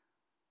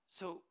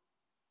 so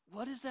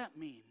what does that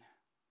mean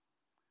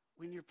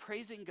when you're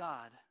praising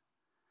God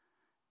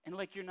And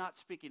like, you're not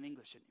speaking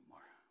English anymore.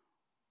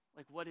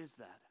 Like, what is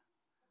that?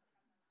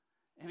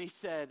 And he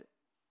said,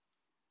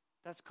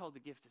 that's called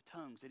the gift of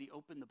tongues. And he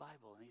opened the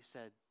Bible and he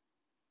said,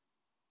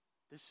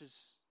 this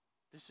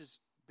is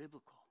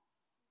biblical.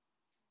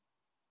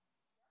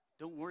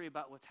 Don't worry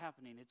about what's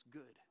happening. It's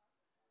good.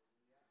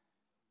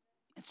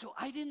 And so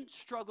I didn't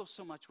struggle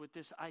so much with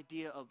this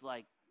idea of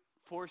like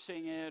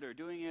forcing it or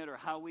doing it or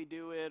how we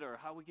do it or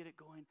how we get it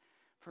going.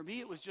 For me,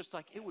 it was just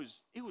like, it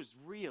was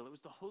real. It was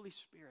the Holy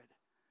Spirit.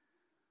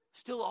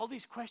 Still all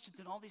these questions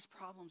and all these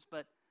problems,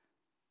 but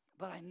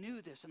I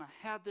knew this and I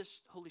had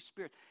this Holy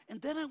Spirit.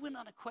 And then I went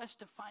on a quest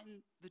to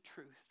find the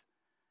truth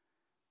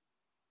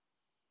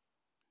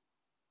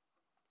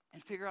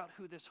and figure out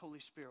who this Holy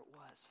Spirit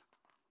was.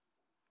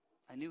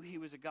 I knew he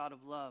was a God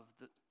of love.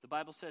 The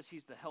Bible says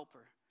he's the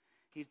helper.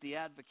 He's the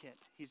advocate.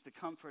 He's the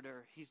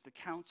comforter. He's the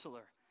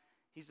counselor.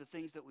 He's the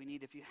things that we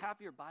need. If you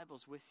have your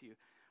Bibles with you,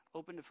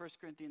 open to 1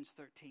 Corinthians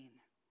 13.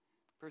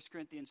 1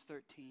 Corinthians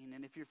 13.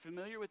 And if you're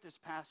familiar with this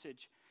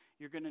passage,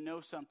 you're going to know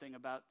something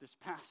about this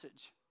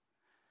passage.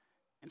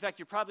 In fact,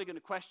 you're probably going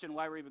to question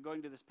why we're even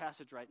going to this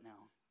passage right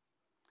now.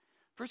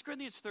 1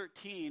 Corinthians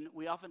 13,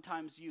 we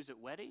oftentimes use at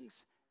weddings,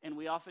 and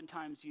we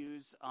oftentimes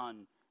use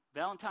on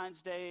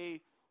Valentine's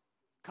Day,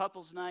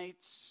 couples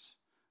nights,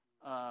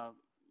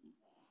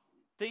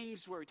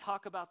 things where we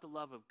talk about the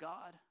love of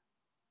God.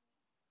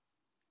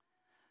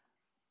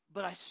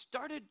 But I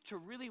started to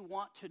really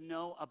want to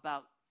know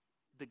about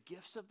the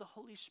gifts of the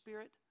Holy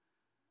Spirit,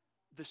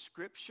 the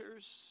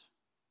scriptures,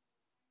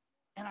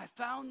 and I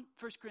found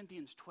 1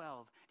 Corinthians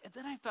 12, and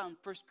then I found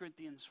 1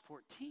 Corinthians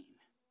 14.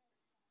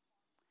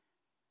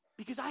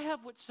 Because I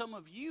have what some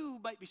of you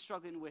might be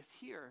struggling with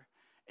here,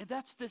 and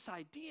that's this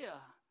idea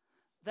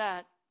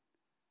that,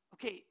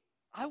 okay,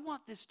 I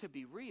want this to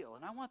be real,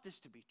 and I want this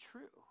to be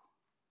true.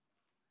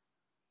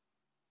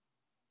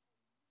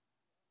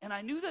 And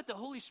I knew that the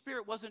Holy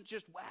Spirit wasn't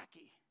just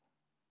wacky.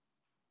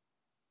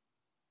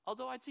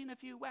 Although I'd seen a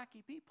few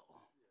wacky people.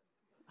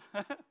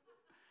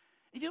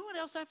 You know what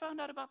else I found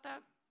out about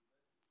that?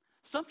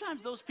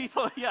 Sometimes those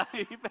people,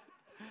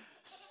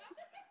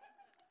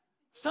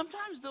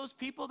 sometimes those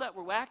people that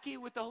were wacky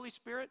with the Holy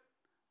Spirit,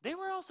 they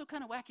were also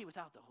kind of wacky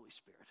without the Holy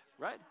Spirit,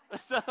 right?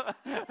 So,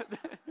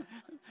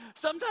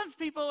 sometimes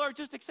people are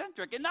just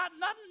eccentric, and not.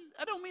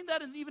 I don't mean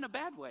that in even a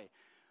bad way.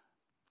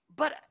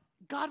 But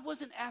God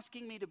wasn't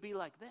asking me to be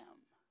like them.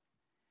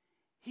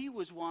 He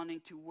was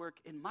wanting to work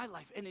in my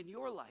life and in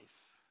your life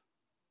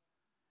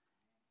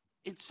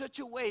in such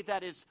a way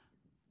that is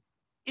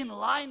in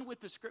line with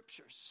the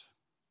Scriptures.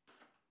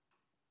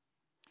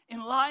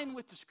 In line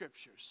with the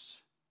Scriptures.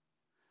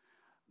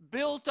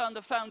 Built on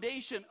the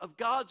foundation of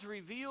God's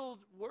revealed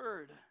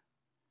word,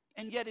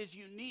 and yet is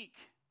unique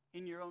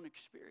in your own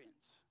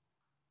experience.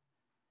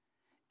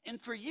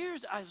 And for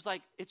years, I was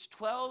like, it's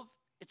 12,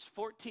 it's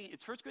 14.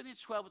 It's 1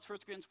 Corinthians 12, it's 1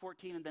 Corinthians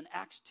 14, and then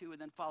Acts 2,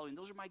 and then following.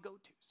 Those are my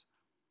go-tos.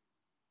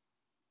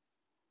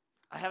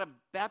 I had a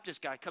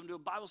Baptist guy come to a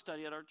Bible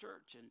study at our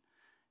church,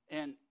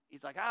 and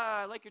he's like,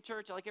 I like your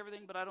church, I like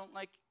everything, but I don't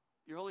like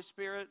your Holy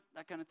Spirit,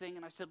 that kind of thing.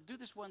 And I said, do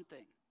this one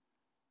thing.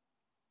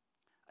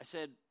 I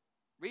said,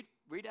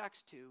 read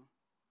Acts 2,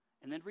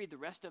 and then read the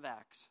rest of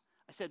Acts.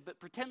 I said, but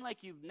pretend like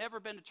you've never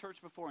been to church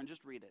before and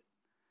just read it.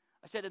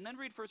 I said, and then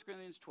read 1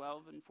 Corinthians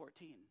 12 and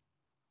 14.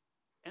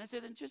 And I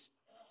said, and just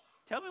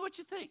tell me what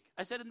you think.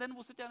 I said, and then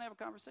we'll sit down and have a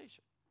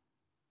conversation.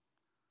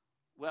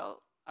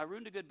 Well, I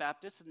ruined a good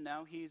Baptist, and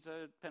now he's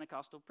a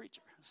Pentecostal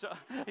preacher. So,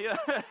 yeah,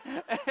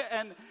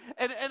 and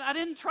I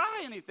didn't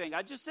try anything.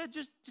 I just said,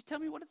 just tell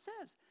me what it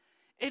says.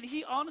 And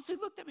he honestly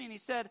looked at me and he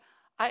said,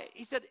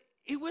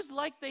 it was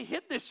like they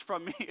hid this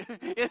from me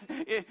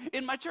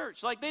in my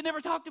church. Like they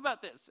never talked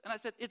about this. And I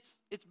said,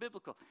 it's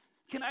biblical.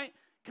 Can I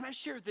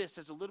share this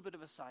as a little bit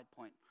of a side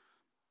point?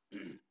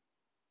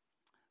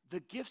 The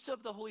gifts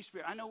of the Holy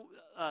Spirit. I know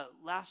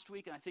last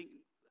week, and I think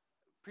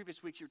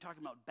previous weeks, you were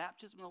talking about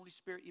baptism of the Holy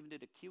Spirit, even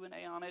did a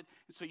Q&A on it.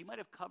 And so you might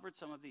have covered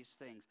some of these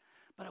things.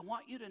 But I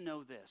want you to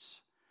know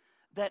this,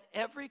 that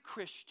every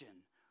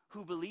Christian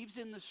who believes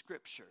in the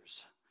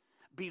Scriptures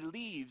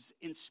believes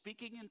in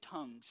speaking in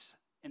tongues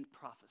and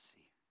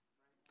prophecy.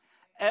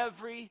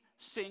 Every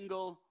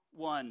single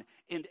one.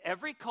 In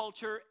every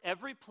culture,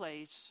 every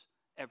place,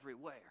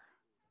 everywhere.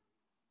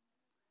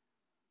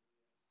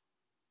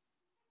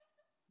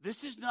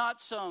 This is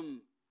not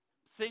some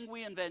thing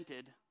we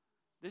invented.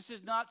 This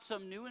is not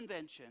some new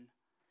invention.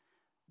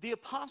 The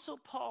Apostle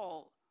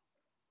Paul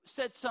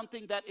said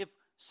something that if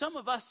some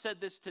of us said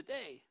this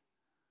today,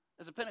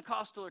 as a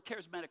Pentecostal or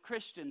charismatic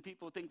Christian,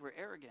 people would think we're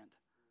arrogant.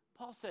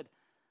 Paul said,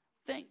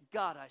 thank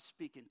God I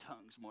speak in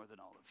tongues more than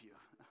all of you.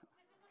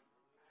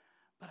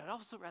 But I'd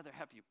also rather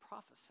have you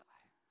prophesy.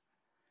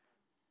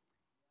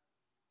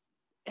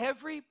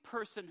 Every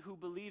person who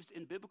believes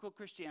in biblical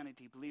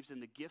Christianity believes in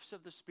the gifts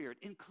of the Spirit,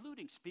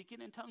 including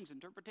speaking in tongues,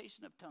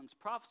 interpretation of tongues,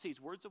 prophecies,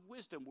 words of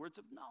wisdom, words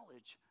of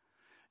knowledge,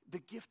 the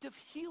gift of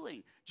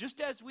healing. Just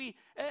as we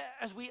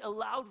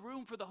allowed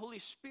room for the Holy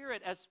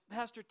Spirit, as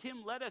Pastor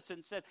Tim led us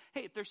and said,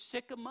 hey, if they're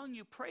sick among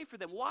you, pray for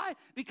them. Why?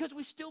 Because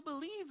we still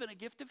believe in a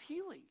gift of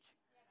healing.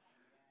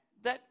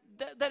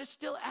 that is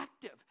still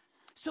active.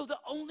 So the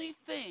only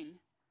thing,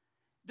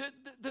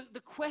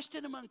 the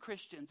question among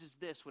Christians is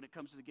this when it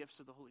comes to the gifts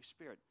of the Holy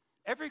Spirit.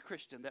 Every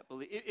Christian that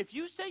believes, if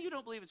you say you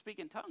don't believe in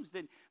speaking in tongues,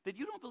 then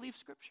you don't believe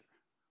Scripture.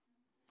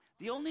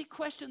 The only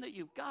question that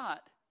you've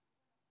got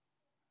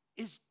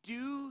is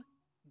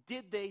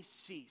did they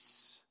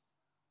cease?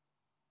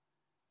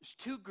 There's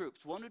two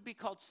groups. One would be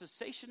called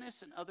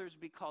cessationists and others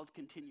would be called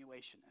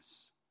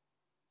continuationists.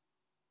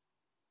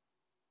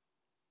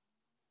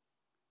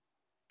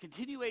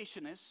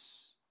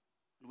 Continuationists,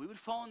 and we would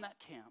fall in that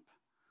camp,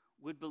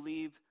 would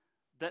believe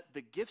that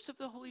the gifts of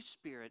the Holy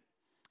Spirit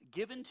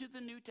given to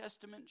the New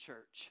Testament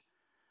church,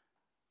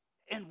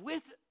 and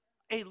with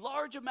a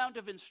large amount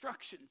of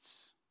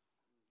instructions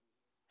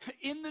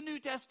in the New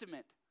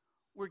Testament,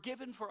 were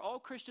given for all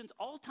Christians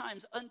all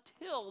times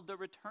until the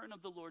return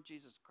of the Lord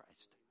Jesus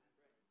Christ.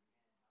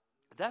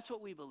 That's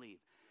what we believe.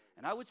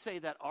 And I would say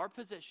that our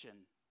position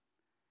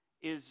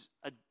is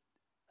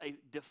a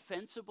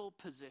defensible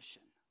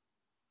position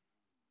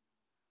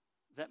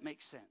that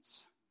makes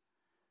sense.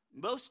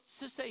 Most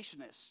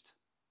cessationists,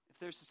 if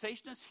there's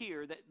cessationists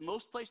here, that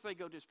most place they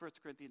go to is 1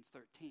 Corinthians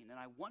 13, and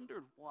I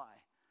wondered why.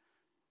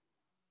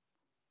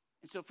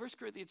 And so 1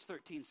 Corinthians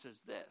 13 says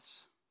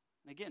this,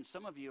 and again,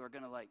 some of you are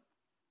going to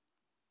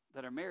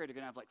that are married are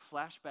going to have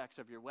flashbacks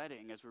of your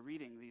wedding as we're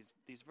reading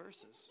these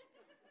verses.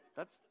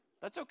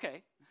 That's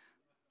okay.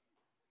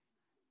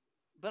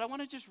 But I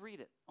want to just read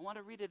it. I want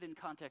to read it in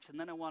context, and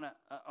then I want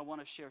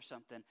to share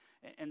something,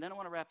 and then I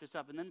want to wrap this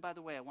up. And then, by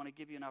the way, I want to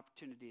give you an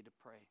opportunity to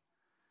pray,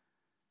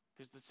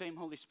 because the same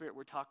Holy Spirit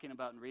we're talking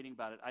about and reading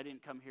about it, I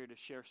didn't come here to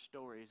share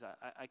stories.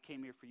 I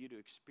came here for you to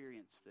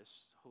experience this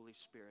Holy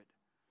Spirit.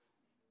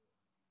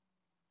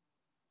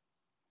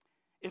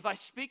 If I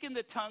speak in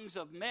the tongues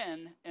of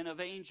men and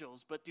of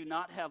angels, but do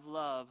not have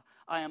love,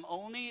 I am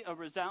only a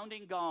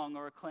resounding gong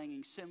or a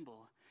clanging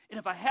cymbal. And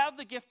if I have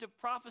the gift of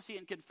prophecy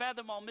and can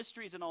fathom all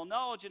mysteries and all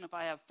knowledge, and if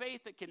I have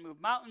faith that can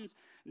move mountains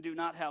and do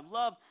not have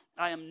love,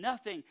 I am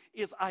nothing.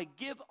 If I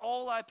give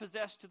all I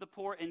possess to the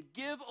poor and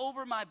give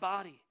over my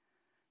body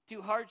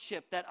to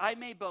hardship that I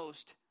may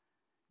boast,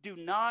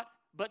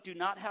 but do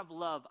not have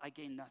love, I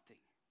gain nothing.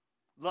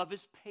 Love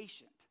is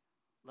patient.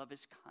 Love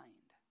is kind.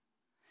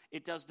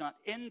 It does not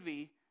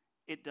envy.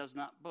 It does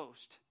not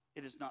boast.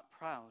 It is not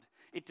proud.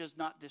 It does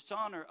not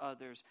dishonor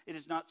others. It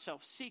is not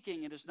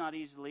self-seeking. It is not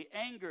easily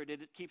angered.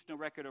 It keeps no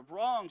record of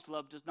wrongs.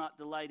 Love does not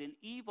delight in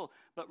evil,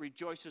 but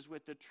rejoices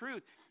with the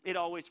truth. It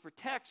always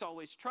protects,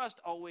 always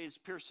trusts, always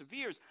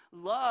perseveres.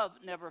 Love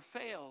never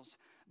fails.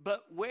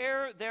 But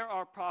where there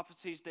are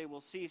prophecies, they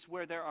will cease.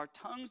 Where there are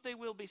tongues, they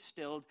will be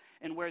stilled.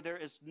 And where there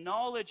is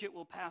knowledge, it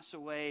will pass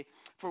away.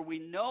 For we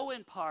know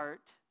in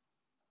part,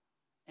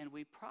 and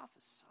we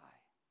prophesy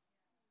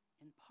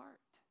in part.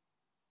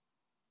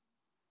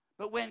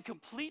 But when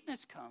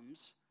completeness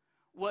comes,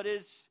 what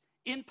is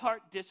in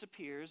part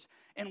disappears.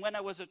 And when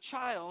I was a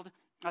child,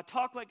 I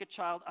talked like a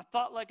child, I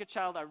thought like a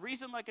child, I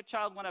reasoned like a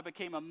child. When I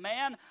became a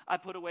man, I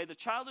put away the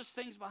childish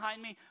things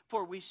behind me,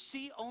 for we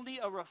see only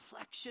a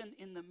reflection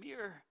in the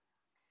mirror,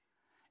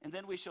 and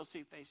then we shall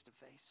see face to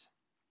face.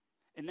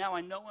 And now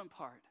I know in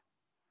part,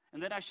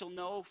 and then I shall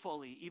know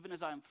fully, even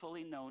as I am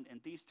fully known,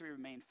 and these three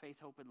remain: faith,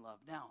 hope, and love.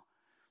 Now,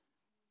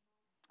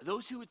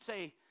 those who would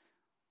say,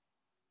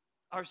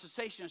 our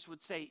cessationists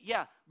would say,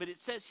 yeah, but it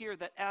says here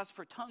that as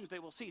for tongues, they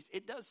will cease.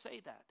 It does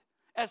say that.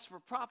 As for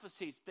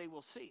prophecies, they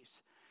will cease.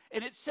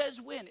 And it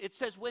says when? It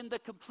says when the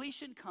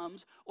completion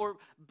comes, or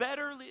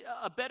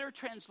a better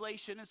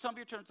translation, and some of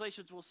your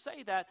translations will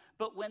say that,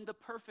 but when the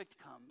perfect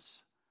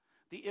comes,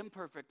 the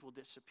imperfect will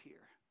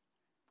disappear.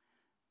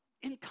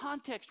 In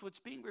context, what's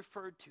being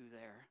referred to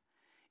there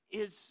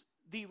is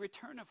the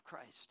return of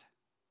Christ.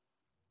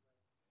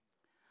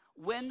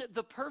 When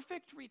the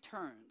perfect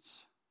returns,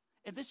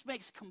 and this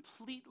makes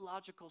complete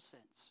logical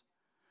sense.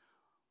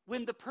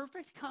 When the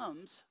perfect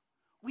comes,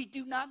 we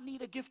do not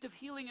need a gift of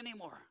healing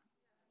anymore.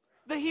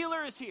 The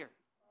healer is here.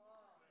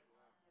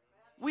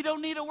 We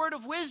don't need a word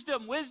of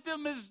wisdom.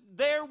 Wisdom is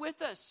there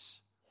with us.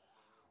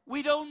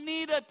 We don't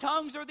need a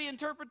tongues or the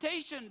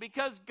interpretation,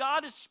 because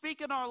God is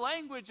speaking our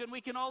language and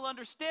we can all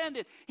understand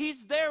it.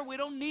 He's there. We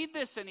don't need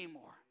this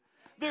anymore.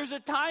 There's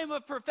a time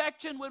of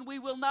perfection when we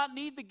will not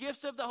need the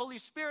gifts of the Holy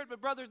Spirit,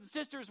 but brothers and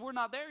sisters, we're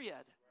not there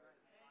yet.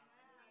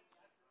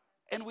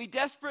 And we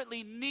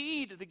desperately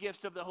need the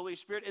gifts of the Holy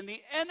Spirit. And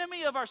the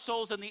enemy of our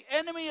souls and the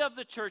enemy of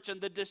the church and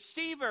the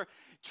deceiver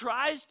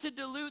tries to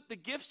dilute the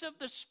gifts of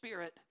the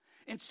Spirit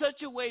in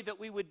such a way that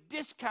we would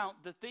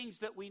discount the things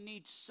that we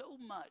need so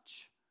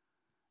much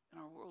in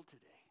our world today.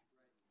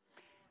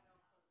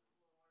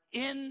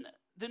 In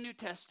the New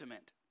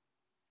Testament,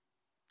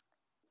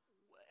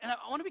 and I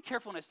want to be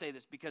careful when I say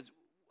this, because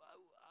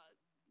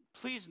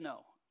please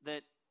know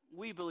that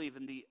we believe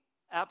in the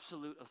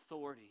absolute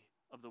authority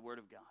of the Word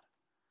of God.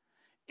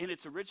 In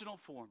its original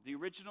form, the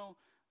original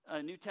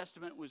New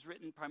Testament was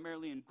written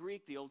primarily in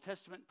Greek, the Old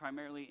Testament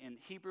primarily in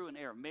Hebrew and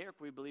Aramaic.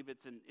 We believe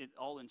it's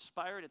all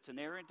inspired, it's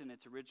inerrant in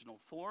its original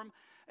form,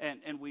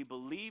 and we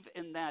believe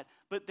in that.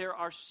 But there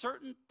are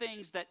certain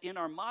things that in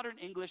our modern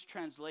English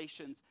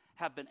translations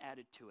have been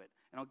added to it.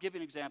 And I'll give you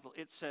an example.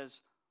 It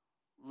says,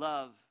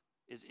 love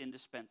is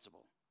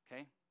indispensable,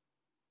 okay?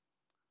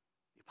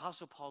 The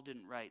Apostle Paul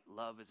didn't write,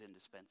 love is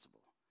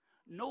indispensable.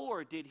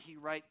 Nor did he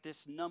write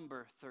this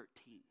number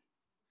 13.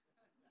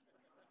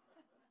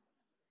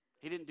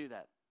 He didn't do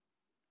that.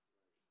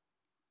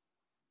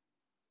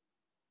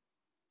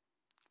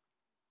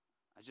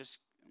 I'm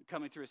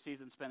coming through a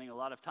season spending a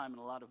lot of time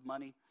and a lot of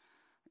money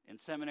in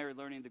seminary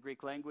learning the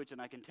Greek language, and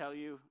I can tell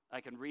you,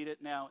 I can read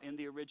it now in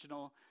the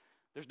original.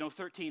 There's no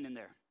 13 in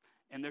there,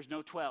 and there's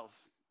no 12,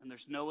 and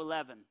there's no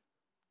 11.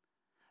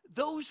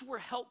 Those were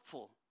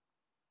helpful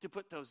to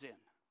put those in.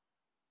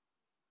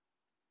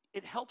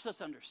 It helps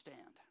us understand.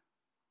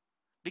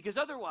 Because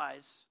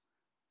otherwise,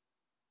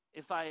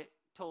 if I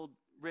told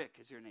Rick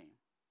is your name.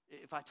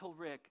 If I told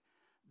Rick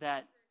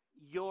that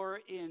you're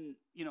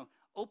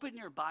open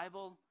your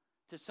Bible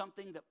to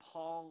something that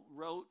Paul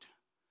wrote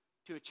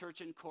to a church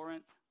in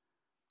Corinth,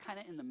 kind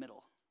of in the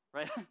middle,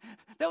 right?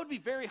 That would be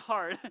very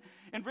hard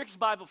in Rick's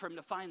Bible for him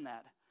to find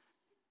that.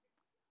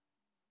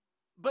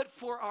 But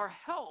for our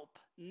help,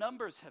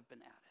 numbers have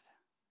been added.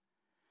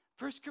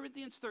 1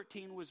 Corinthians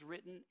 13 was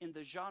written in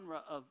the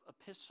genre of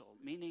epistle,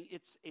 meaning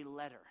it's a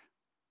letter.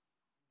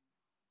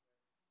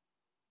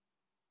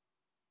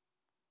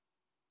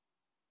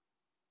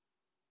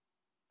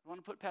 I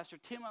want to put Pastor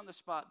Tim on the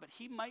spot, but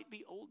he might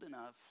be old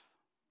enough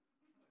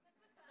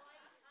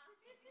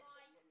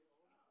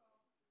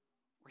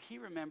where he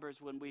remembers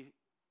when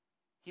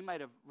he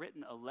might have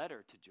written a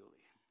letter to Julie,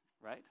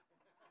 right?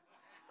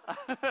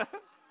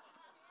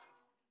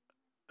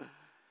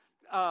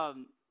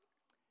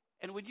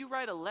 And when you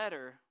write a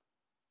letter,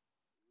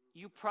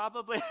 you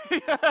probably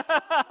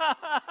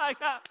I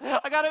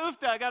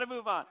got to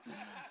move on.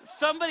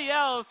 Somebody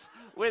else,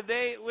 when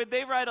they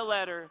write a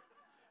letter,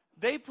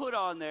 they put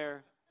on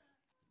there.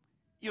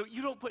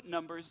 You don't put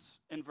numbers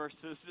and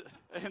verses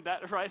and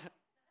that, right?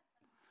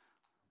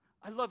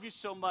 I love you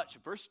so much.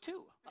 Verse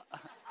 2,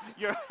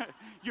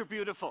 you're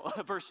beautiful.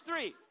 Verse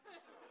 3,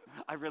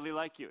 I really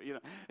like you.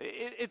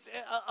 It's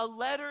a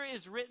letter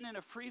is written in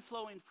a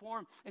free-flowing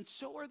form, and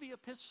so are the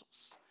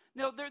epistles.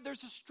 Now,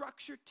 there's a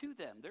structure to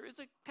them. There is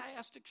a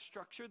chiastic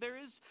structure. There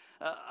is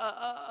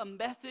a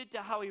method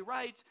to how he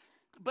writes,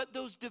 but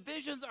those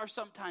divisions are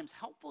sometimes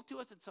helpful to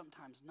us and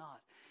sometimes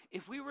not.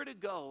 If we were to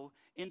go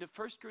into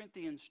 1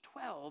 Corinthians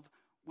 12,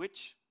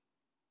 which,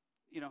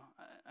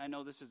 I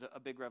know this is a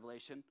big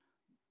revelation,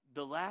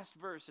 the last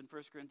verse in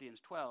 1 Corinthians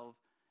 12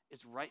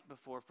 is right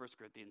before 1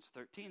 Corinthians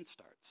 13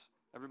 starts.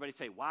 Everybody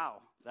say, wow,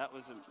 that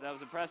was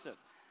impressive.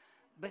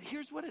 But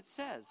here's what it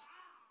says.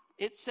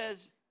 It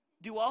says,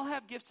 do all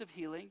have gifts of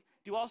healing?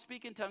 Do all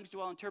speak in tongues?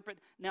 Do all interpret?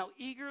 Now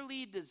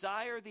eagerly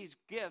desire these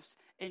gifts,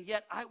 and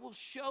yet I will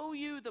show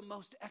you the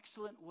most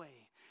excellent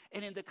way.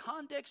 And in the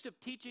context of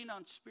teaching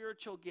on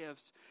spiritual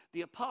gifts,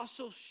 the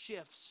apostle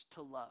shifts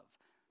to love.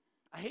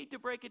 I hate to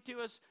break it to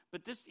us,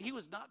 but he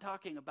was not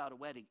talking about a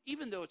wedding,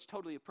 even though it's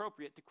totally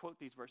appropriate to quote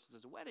these verses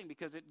as a wedding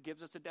because it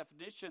gives us a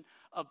definition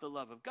of the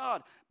love of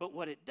God. But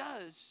what it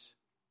does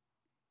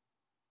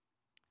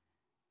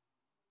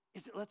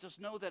is it lets us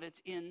know that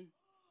it's in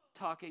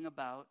talking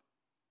about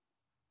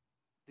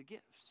the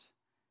gifts.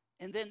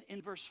 And then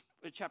in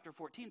chapter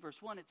 14,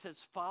 verse 1, it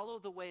says, follow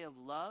the way of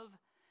love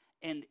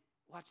and,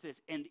 watch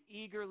this, and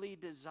eagerly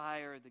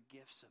desire the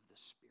gifts of the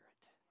Spirit.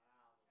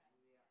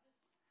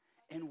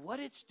 And what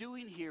it's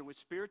doing here with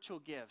spiritual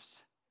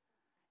gifts,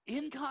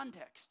 in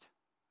context,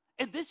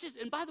 and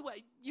by the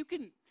way, you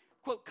can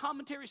quote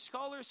commentaries,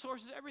 scholars,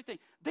 sources, everything.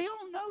 They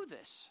all know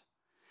this.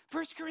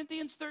 1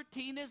 Corinthians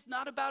 13 is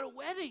not about a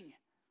wedding.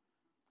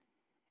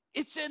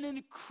 It's an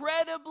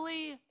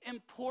incredibly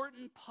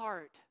important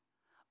part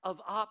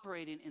of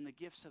operating in the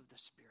gifts of the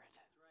Spirit.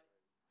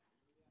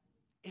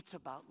 It's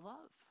about love.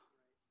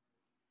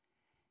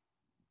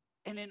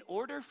 And in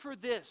order for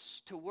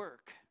this to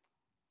work,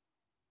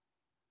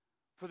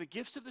 for the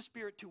gifts of the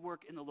Spirit to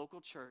work in the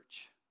local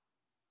church,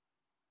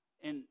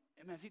 and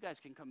if you guys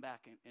can come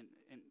back in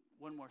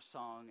one more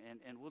song,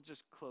 and we'll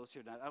just close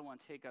here. I don't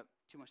want to take up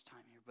too much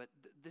time here, but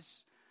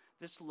this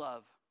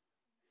love.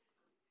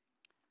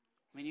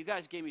 You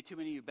guys gave me too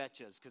many you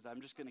betchas because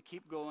I'm just going to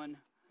keep going.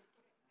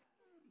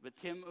 But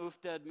Tim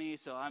oofed me,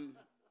 so I'm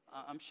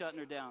shutting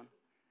her down.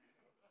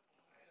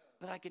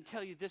 But I can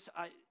tell you this,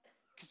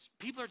 because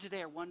people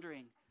today are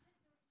wondering,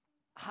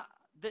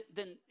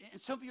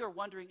 and some of you are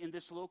wondering in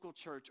this local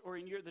church or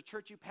in the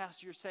church you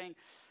pastor, you're saying,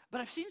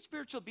 but I've seen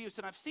spiritual abuse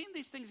and I've seen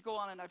these things go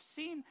on and I've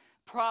seen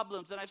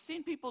problems and I've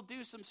seen people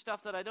do some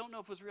stuff that I don't know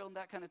if was real and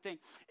that kind of thing.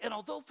 And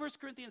although 1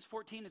 Corinthians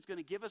 14 is going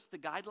to give us the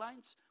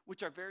guidelines,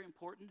 which are very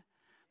important,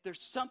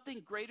 there's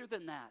something greater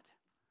than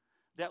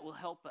that will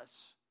help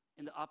us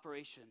in the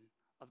operation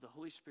of the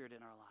Holy Spirit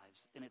in our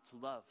lives, and it's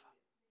love.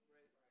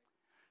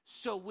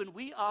 So when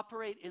we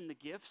operate in the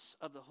gifts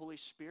of the Holy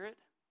Spirit,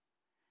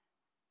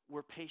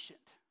 we're patient.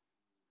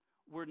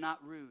 we're not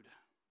rude.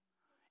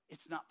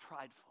 It's not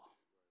prideful.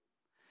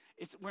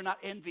 We're not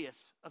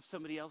envious of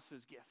somebody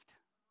else's gift.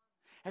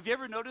 Have you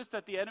ever noticed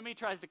that the enemy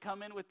tries to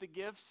come in with the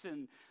gifts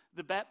and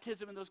the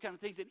baptism and those kind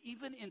of things? And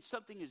even in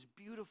something as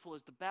beautiful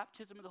as the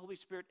baptism of the Holy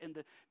Spirit and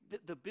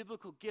the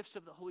biblical gifts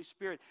of the Holy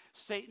Spirit,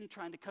 Satan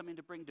trying to come in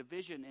to bring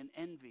division and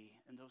envy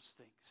and those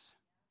things.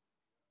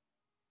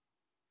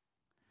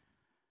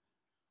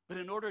 But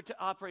in order to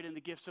operate in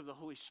the gifts of the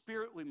Holy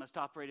Spirit, we must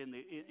operate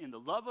in the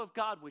love of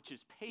God, which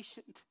is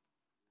patient,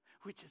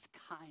 which is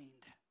kind.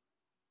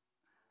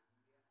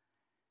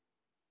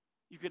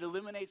 You could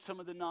eliminate some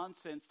of the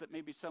nonsense that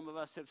maybe some of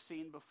us have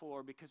seen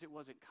before because it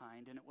wasn't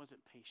kind and it wasn't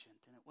patient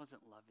and it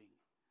wasn't loving.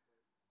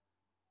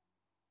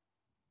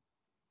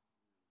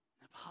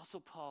 Apostle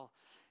Paul,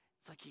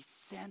 it's like he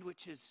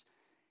sandwiches.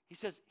 He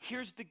says,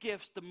 here's the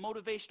gifts, the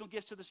motivational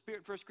gifts of the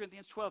Spirit, 1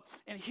 Corinthians 12.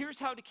 And here's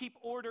how to keep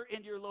order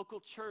in your local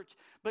church.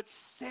 But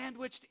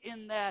sandwiched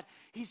in that,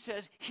 he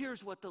says,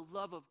 here's what the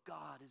love of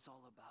God is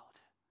all about.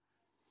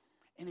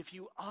 And if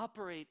you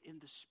operate in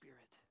the Spirit,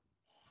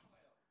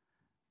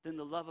 then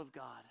the love of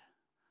God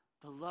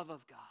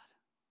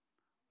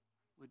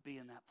would be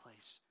in that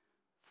place.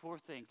 4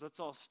 things. Let's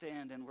all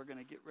stand and we're going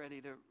to get ready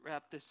to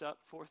wrap this up.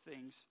 4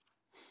 things.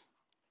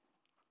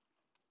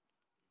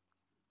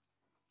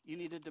 You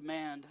need a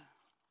demand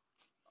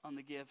on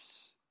the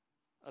gifts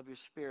of your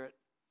Spirit.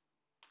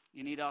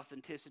 You need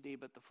authenticity,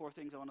 but the 4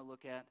 things I want to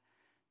look at.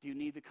 Do you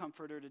need the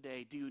Comforter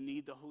today? Do you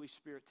need the Holy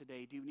Spirit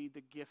today? Do you need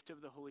the gift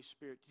of the Holy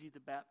Spirit? Do you need the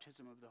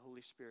baptism of the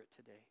Holy Spirit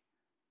today?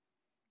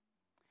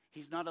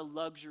 He's not a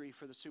luxury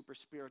for the super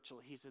spiritual.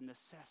 He's a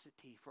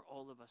necessity for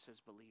all of us as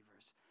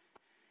believers.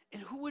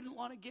 And who wouldn't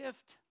want a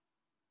gift?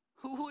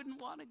 Who wouldn't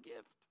want a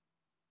gift?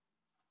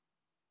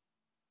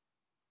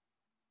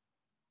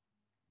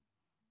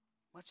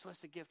 Much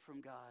less a gift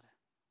from God.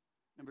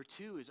 Number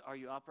 2 is, are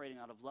you operating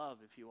out of love?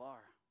 If you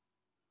are,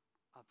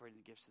 operating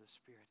the gifts of the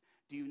Spirit.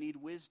 Do you need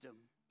wisdom?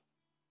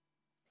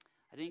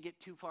 I didn't get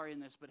too far in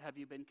this, but have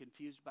you been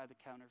confused by the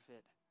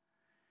counterfeit?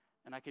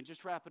 And I can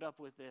just wrap it up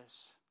with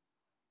this.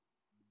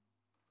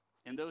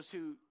 And those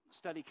who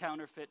study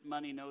counterfeit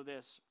money know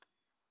this.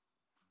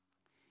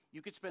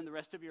 You could spend the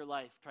rest of your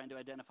life trying to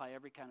identify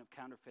every kind of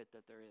counterfeit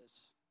that there is.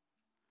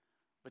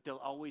 But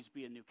there'll always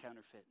be a new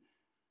counterfeit.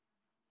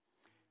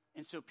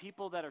 And so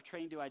people that are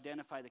trained to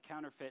identify the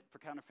counterfeit for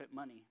counterfeit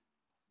money,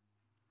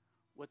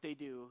 what they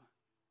do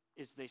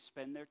is they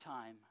spend their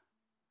time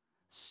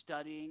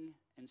studying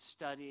and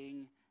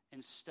studying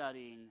and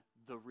studying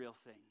the real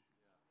thing.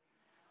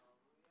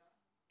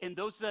 And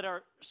those that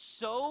are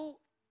so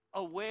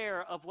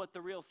aware of what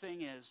the real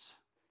thing is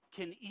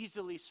can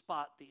easily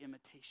spot the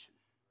imitation.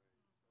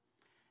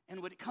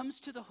 And when it comes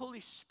to the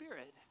Holy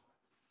Spirit,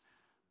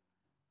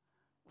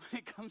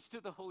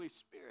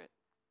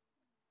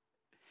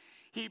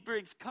 He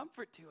brings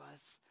comfort to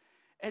us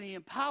and He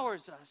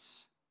empowers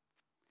us.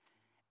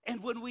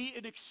 And when we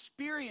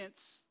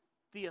experience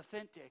the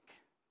authentic,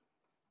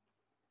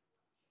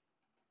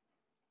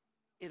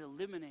 it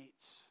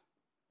eliminates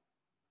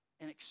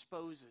and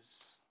exposes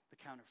the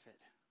counterfeit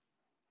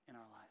in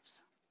our lives.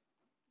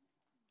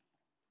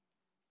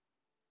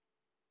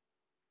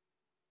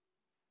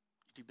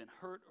 If you've been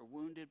hurt or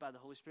wounded by the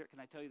Holy Spirit, can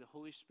I tell you the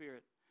Holy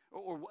Spirit,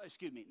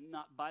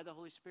 not by the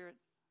Holy Spirit,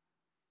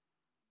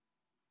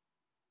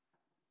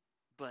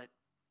 but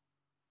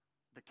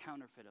the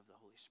counterfeit of the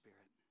Holy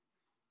Spirit.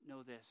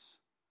 Know this.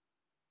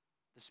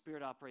 The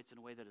Spirit operates in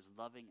a way that is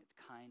loving, it's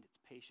kind, it's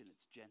patient,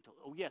 it's gentle.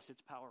 Oh yes,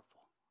 it's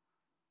powerful.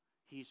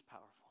 He's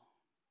powerful.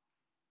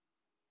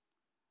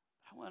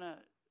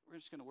 We're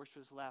just going to worship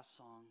this last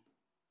song.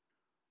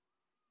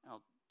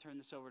 I'll turn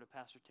this over to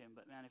Pastor Tim.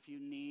 But man, if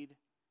you need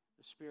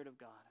the Spirit of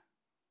God,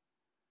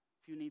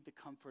 if you need the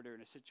Comforter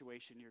in a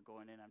situation you're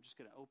going in, I'm just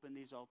going to open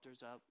these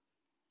altars up.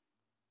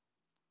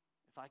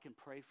 If I can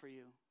pray for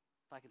you,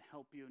 if I can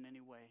help you in any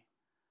way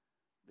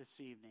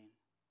this evening,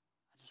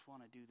 I just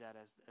want to do that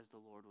as the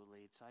Lord will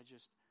lead. So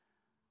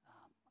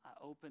I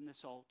open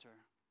this altar,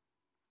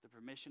 the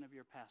permission of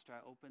your pastor,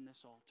 I open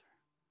this altar.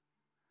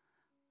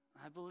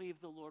 I believe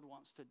the Lord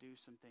wants to do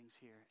some things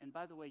here. And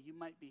by the way, you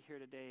might be here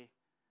today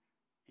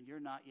and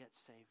you're not yet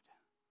saved.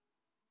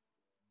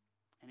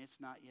 And it's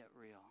not yet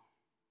real.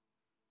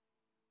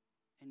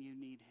 And you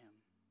need Him.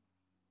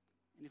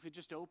 And if you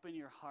just open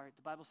your heart,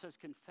 the Bible says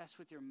confess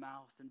with your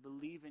mouth and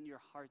believe in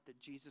your heart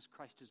that Jesus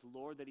Christ is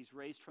Lord, that He's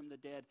raised from the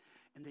dead,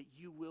 and that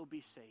you will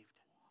be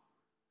saved.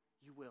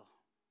 You will.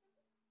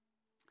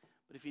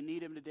 But if you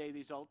need Him today,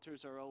 these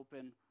altars are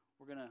open.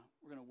 We're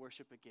gonna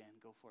worship again.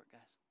 Go for it,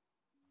 guys.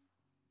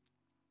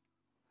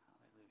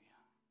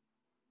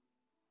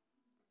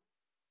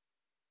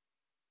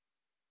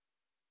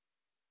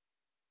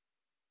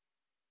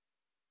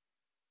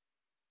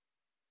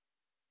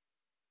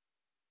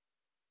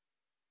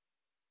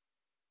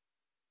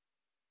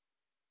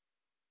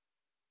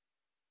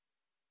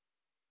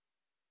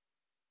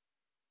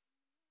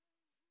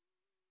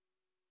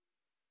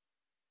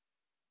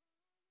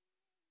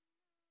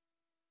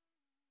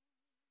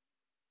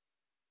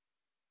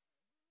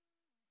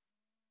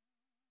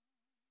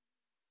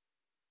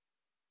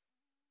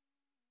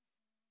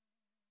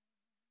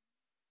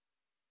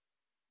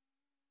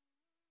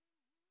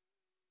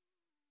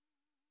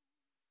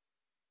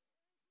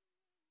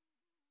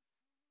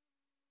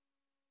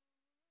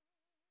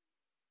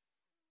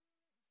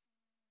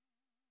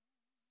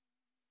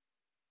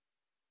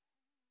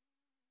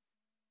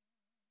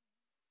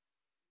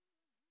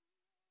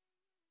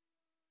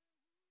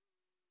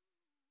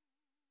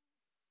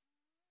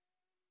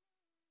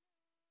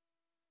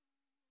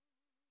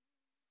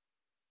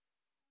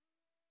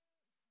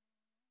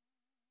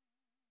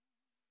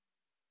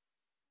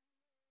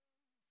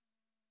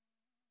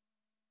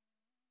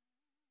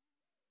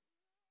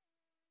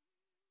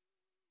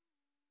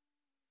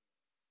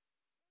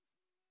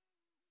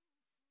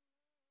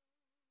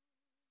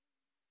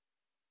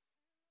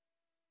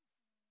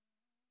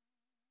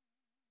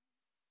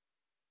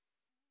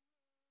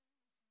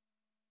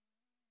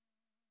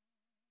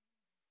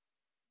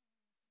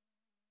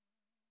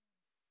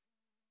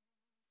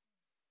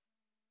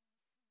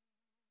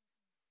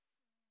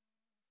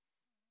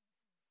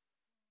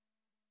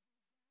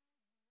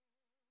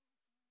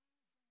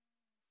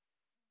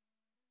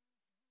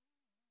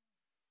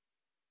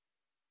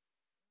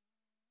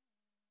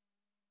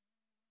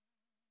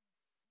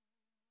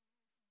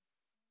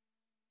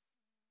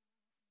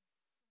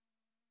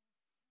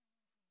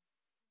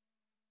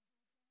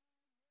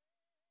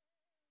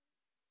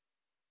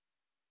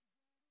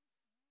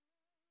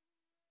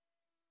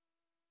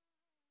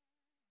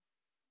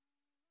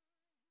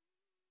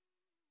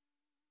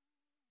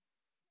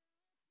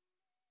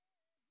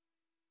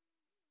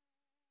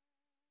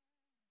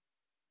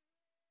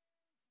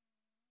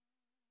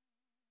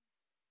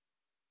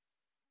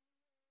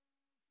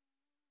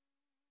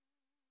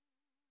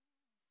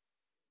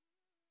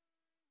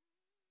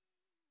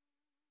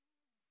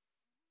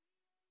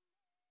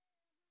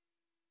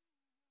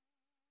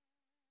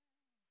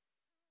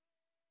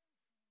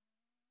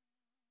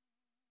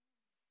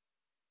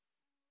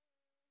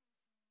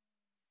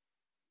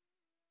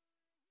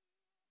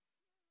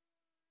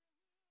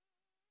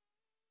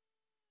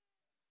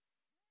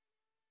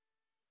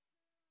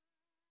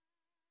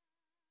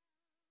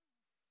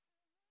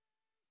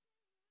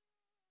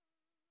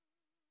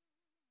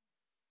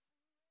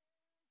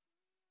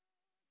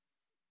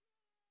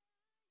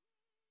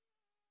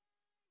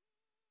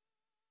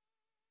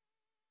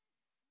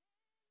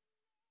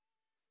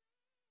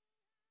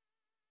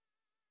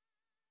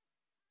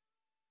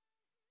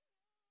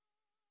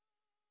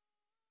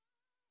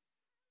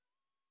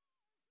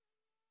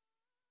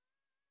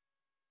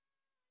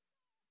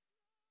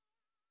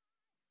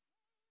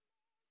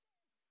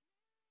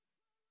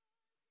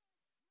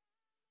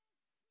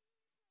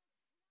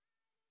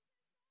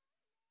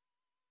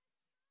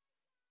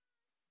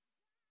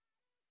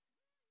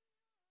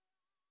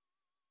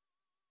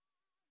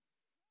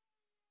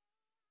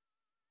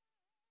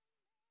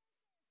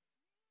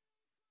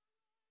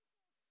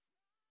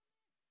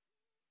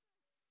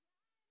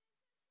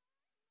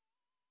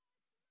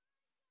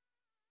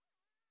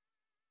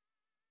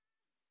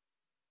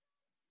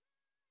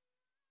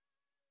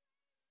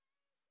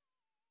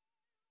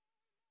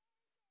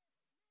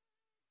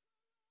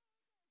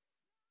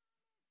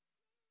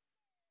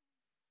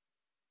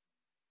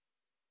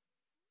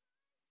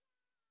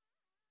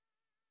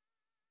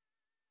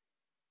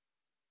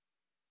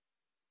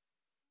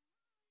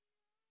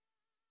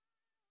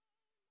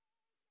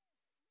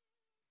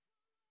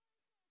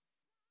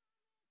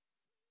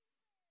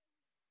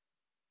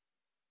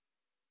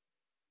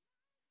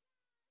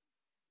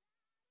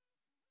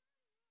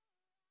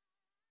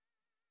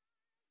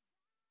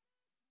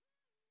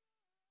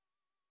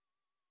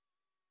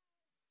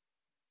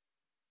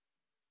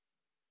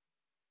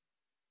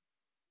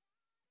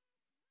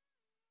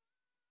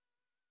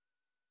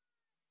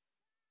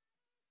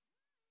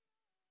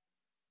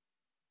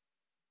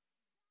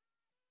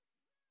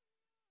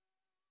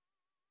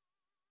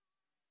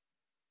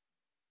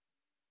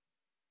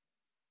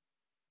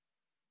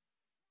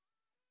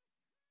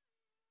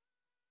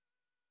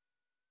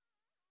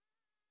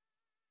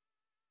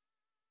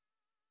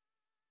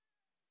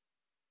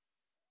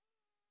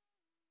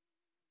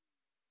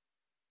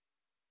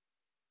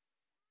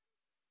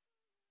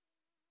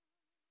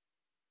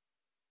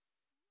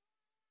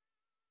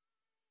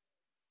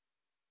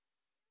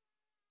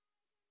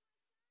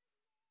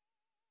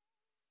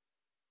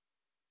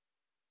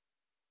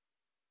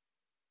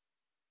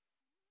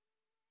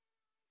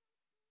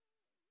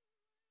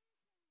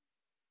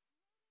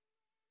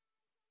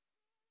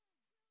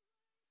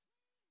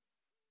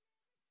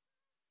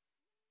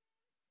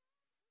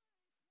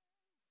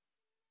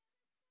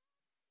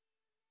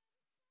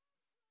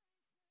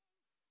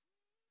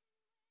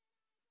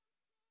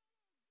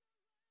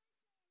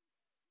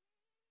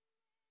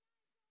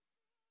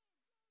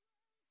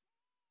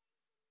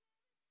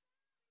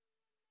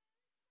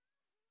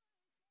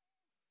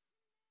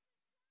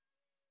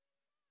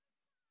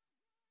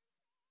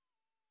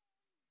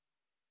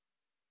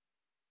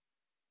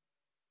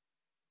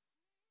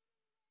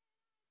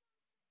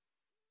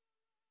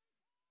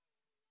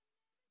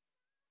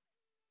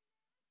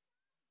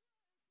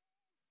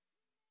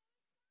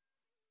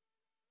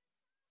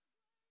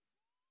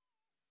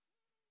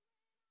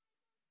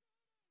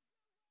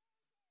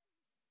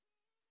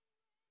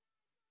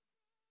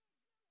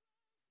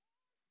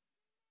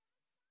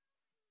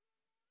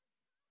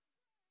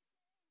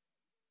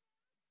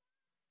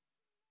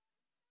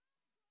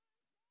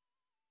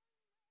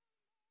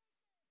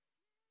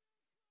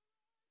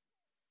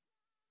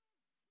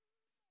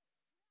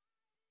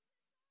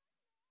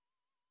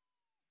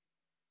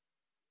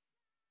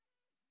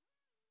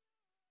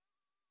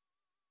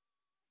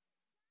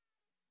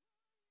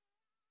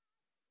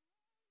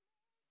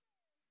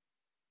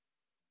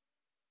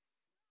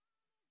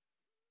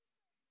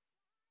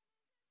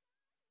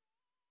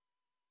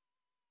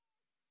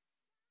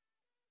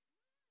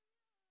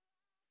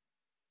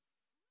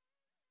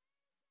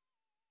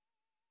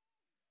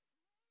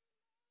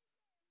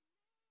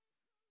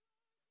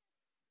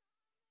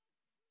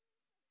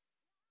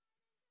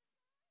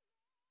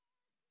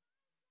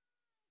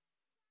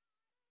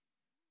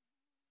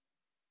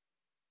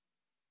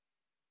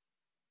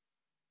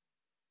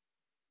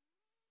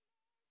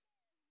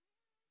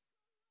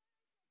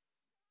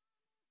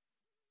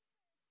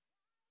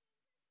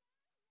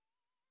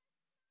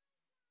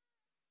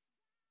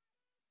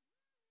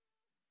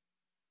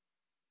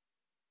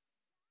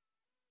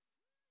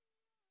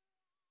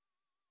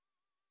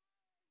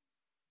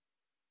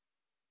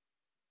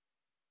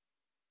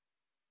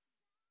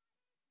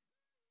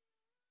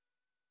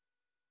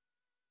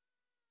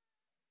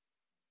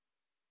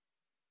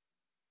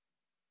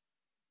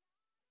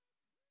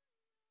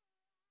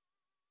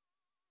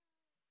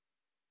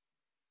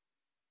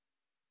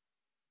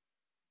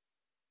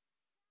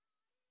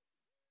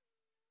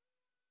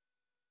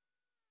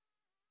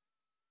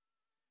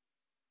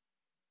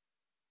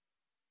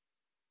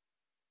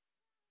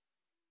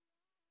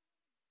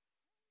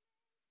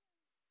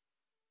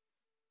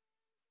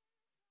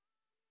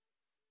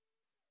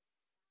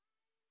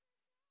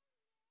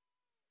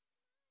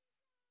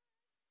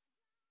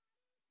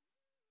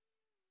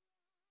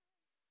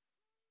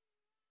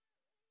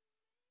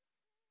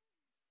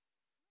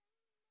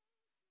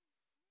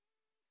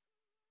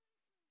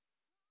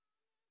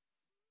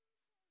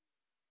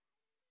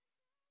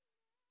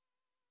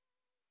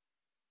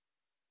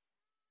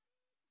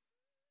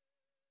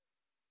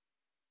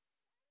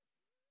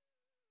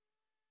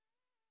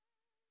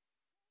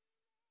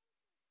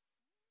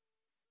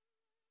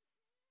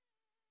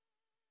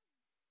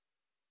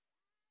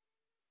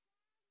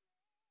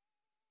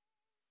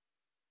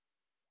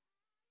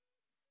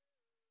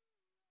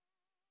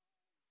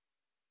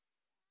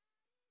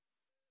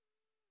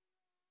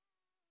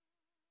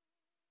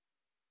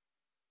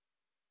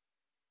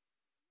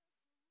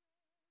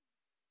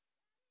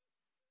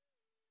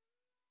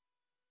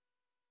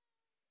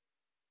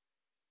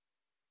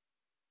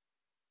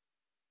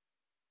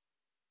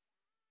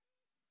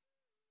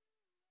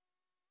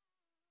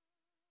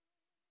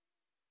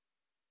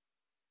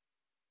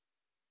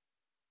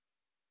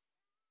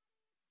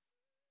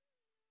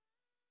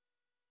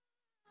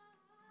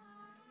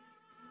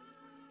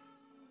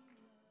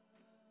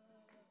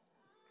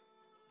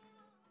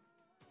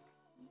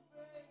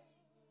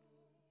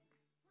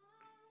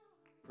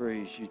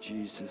 Praise you,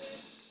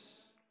 Jesus.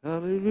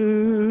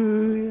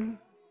 Hallelujah.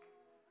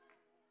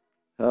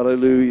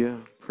 Hallelujah.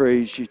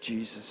 Praise you,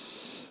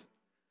 Jesus.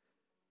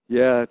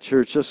 Yeah,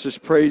 church, let's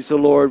just praise the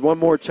Lord. One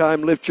more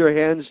time, lift your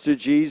hands to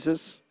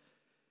Jesus.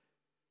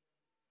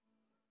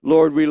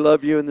 Lord, we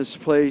love you in this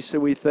place,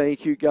 and we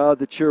thank you, God,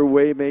 that you're a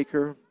way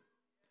maker.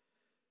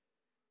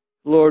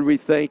 Lord, we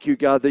thank you,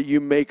 God, that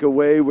you make a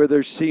way where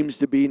there seems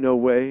to be no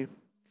way.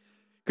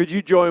 Could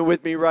you join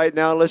with me right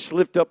now? Let's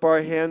lift up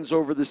our hands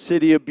over the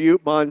city of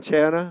Butte,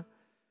 Montana.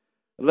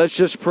 Let's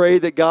just pray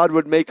that God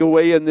would make a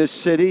way in this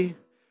city.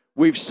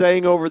 We've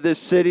sang over this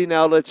city.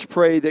 Now let's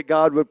pray that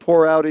God would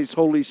pour out His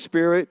Holy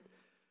Spirit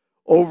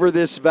over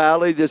this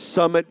valley, this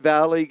Summit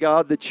Valley,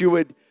 God, that you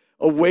would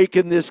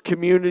awaken this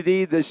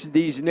community,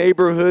 these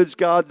neighborhoods,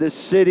 God, this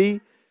city,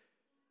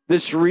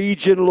 this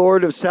region,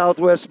 Lord, of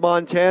Southwest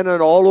Montana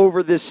and all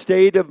over this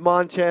state of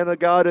Montana,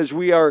 God, as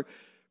we are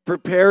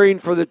preparing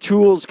for the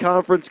Tools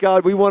Conference,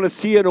 God. We want to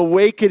see an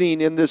awakening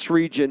in this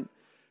region.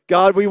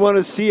 God, we want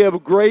to see a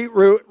great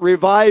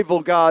revival,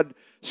 God,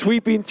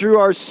 sweeping through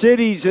our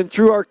cities and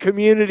through our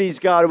communities,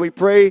 God. And we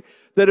pray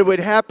that it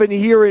would happen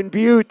here in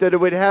Butte, that it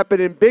would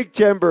happen in Big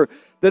Timber,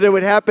 that it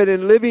would happen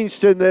in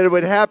Livingston, that it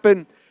would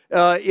happen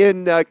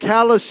in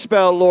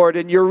Kalispell, Lord,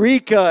 in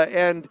Eureka,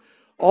 and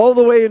all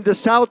the way into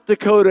South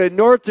Dakota and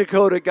North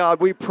Dakota,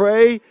 God. We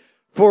pray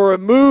for a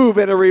move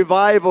and a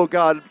revival,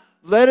 God.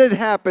 Let it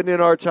happen in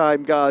our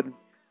time, God.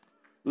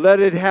 Let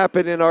it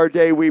happen in our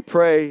day, we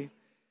pray.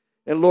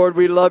 And Lord,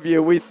 we love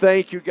you. We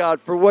thank you,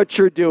 God, for what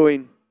you're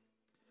doing.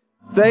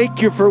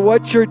 Thank you for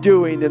what you're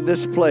doing in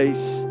this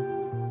place.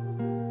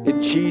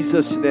 In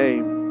Jesus'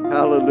 name,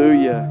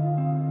 hallelujah.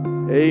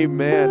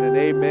 Amen and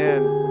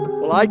amen.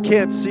 Well, I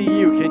can't see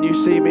you. Can you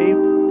see me?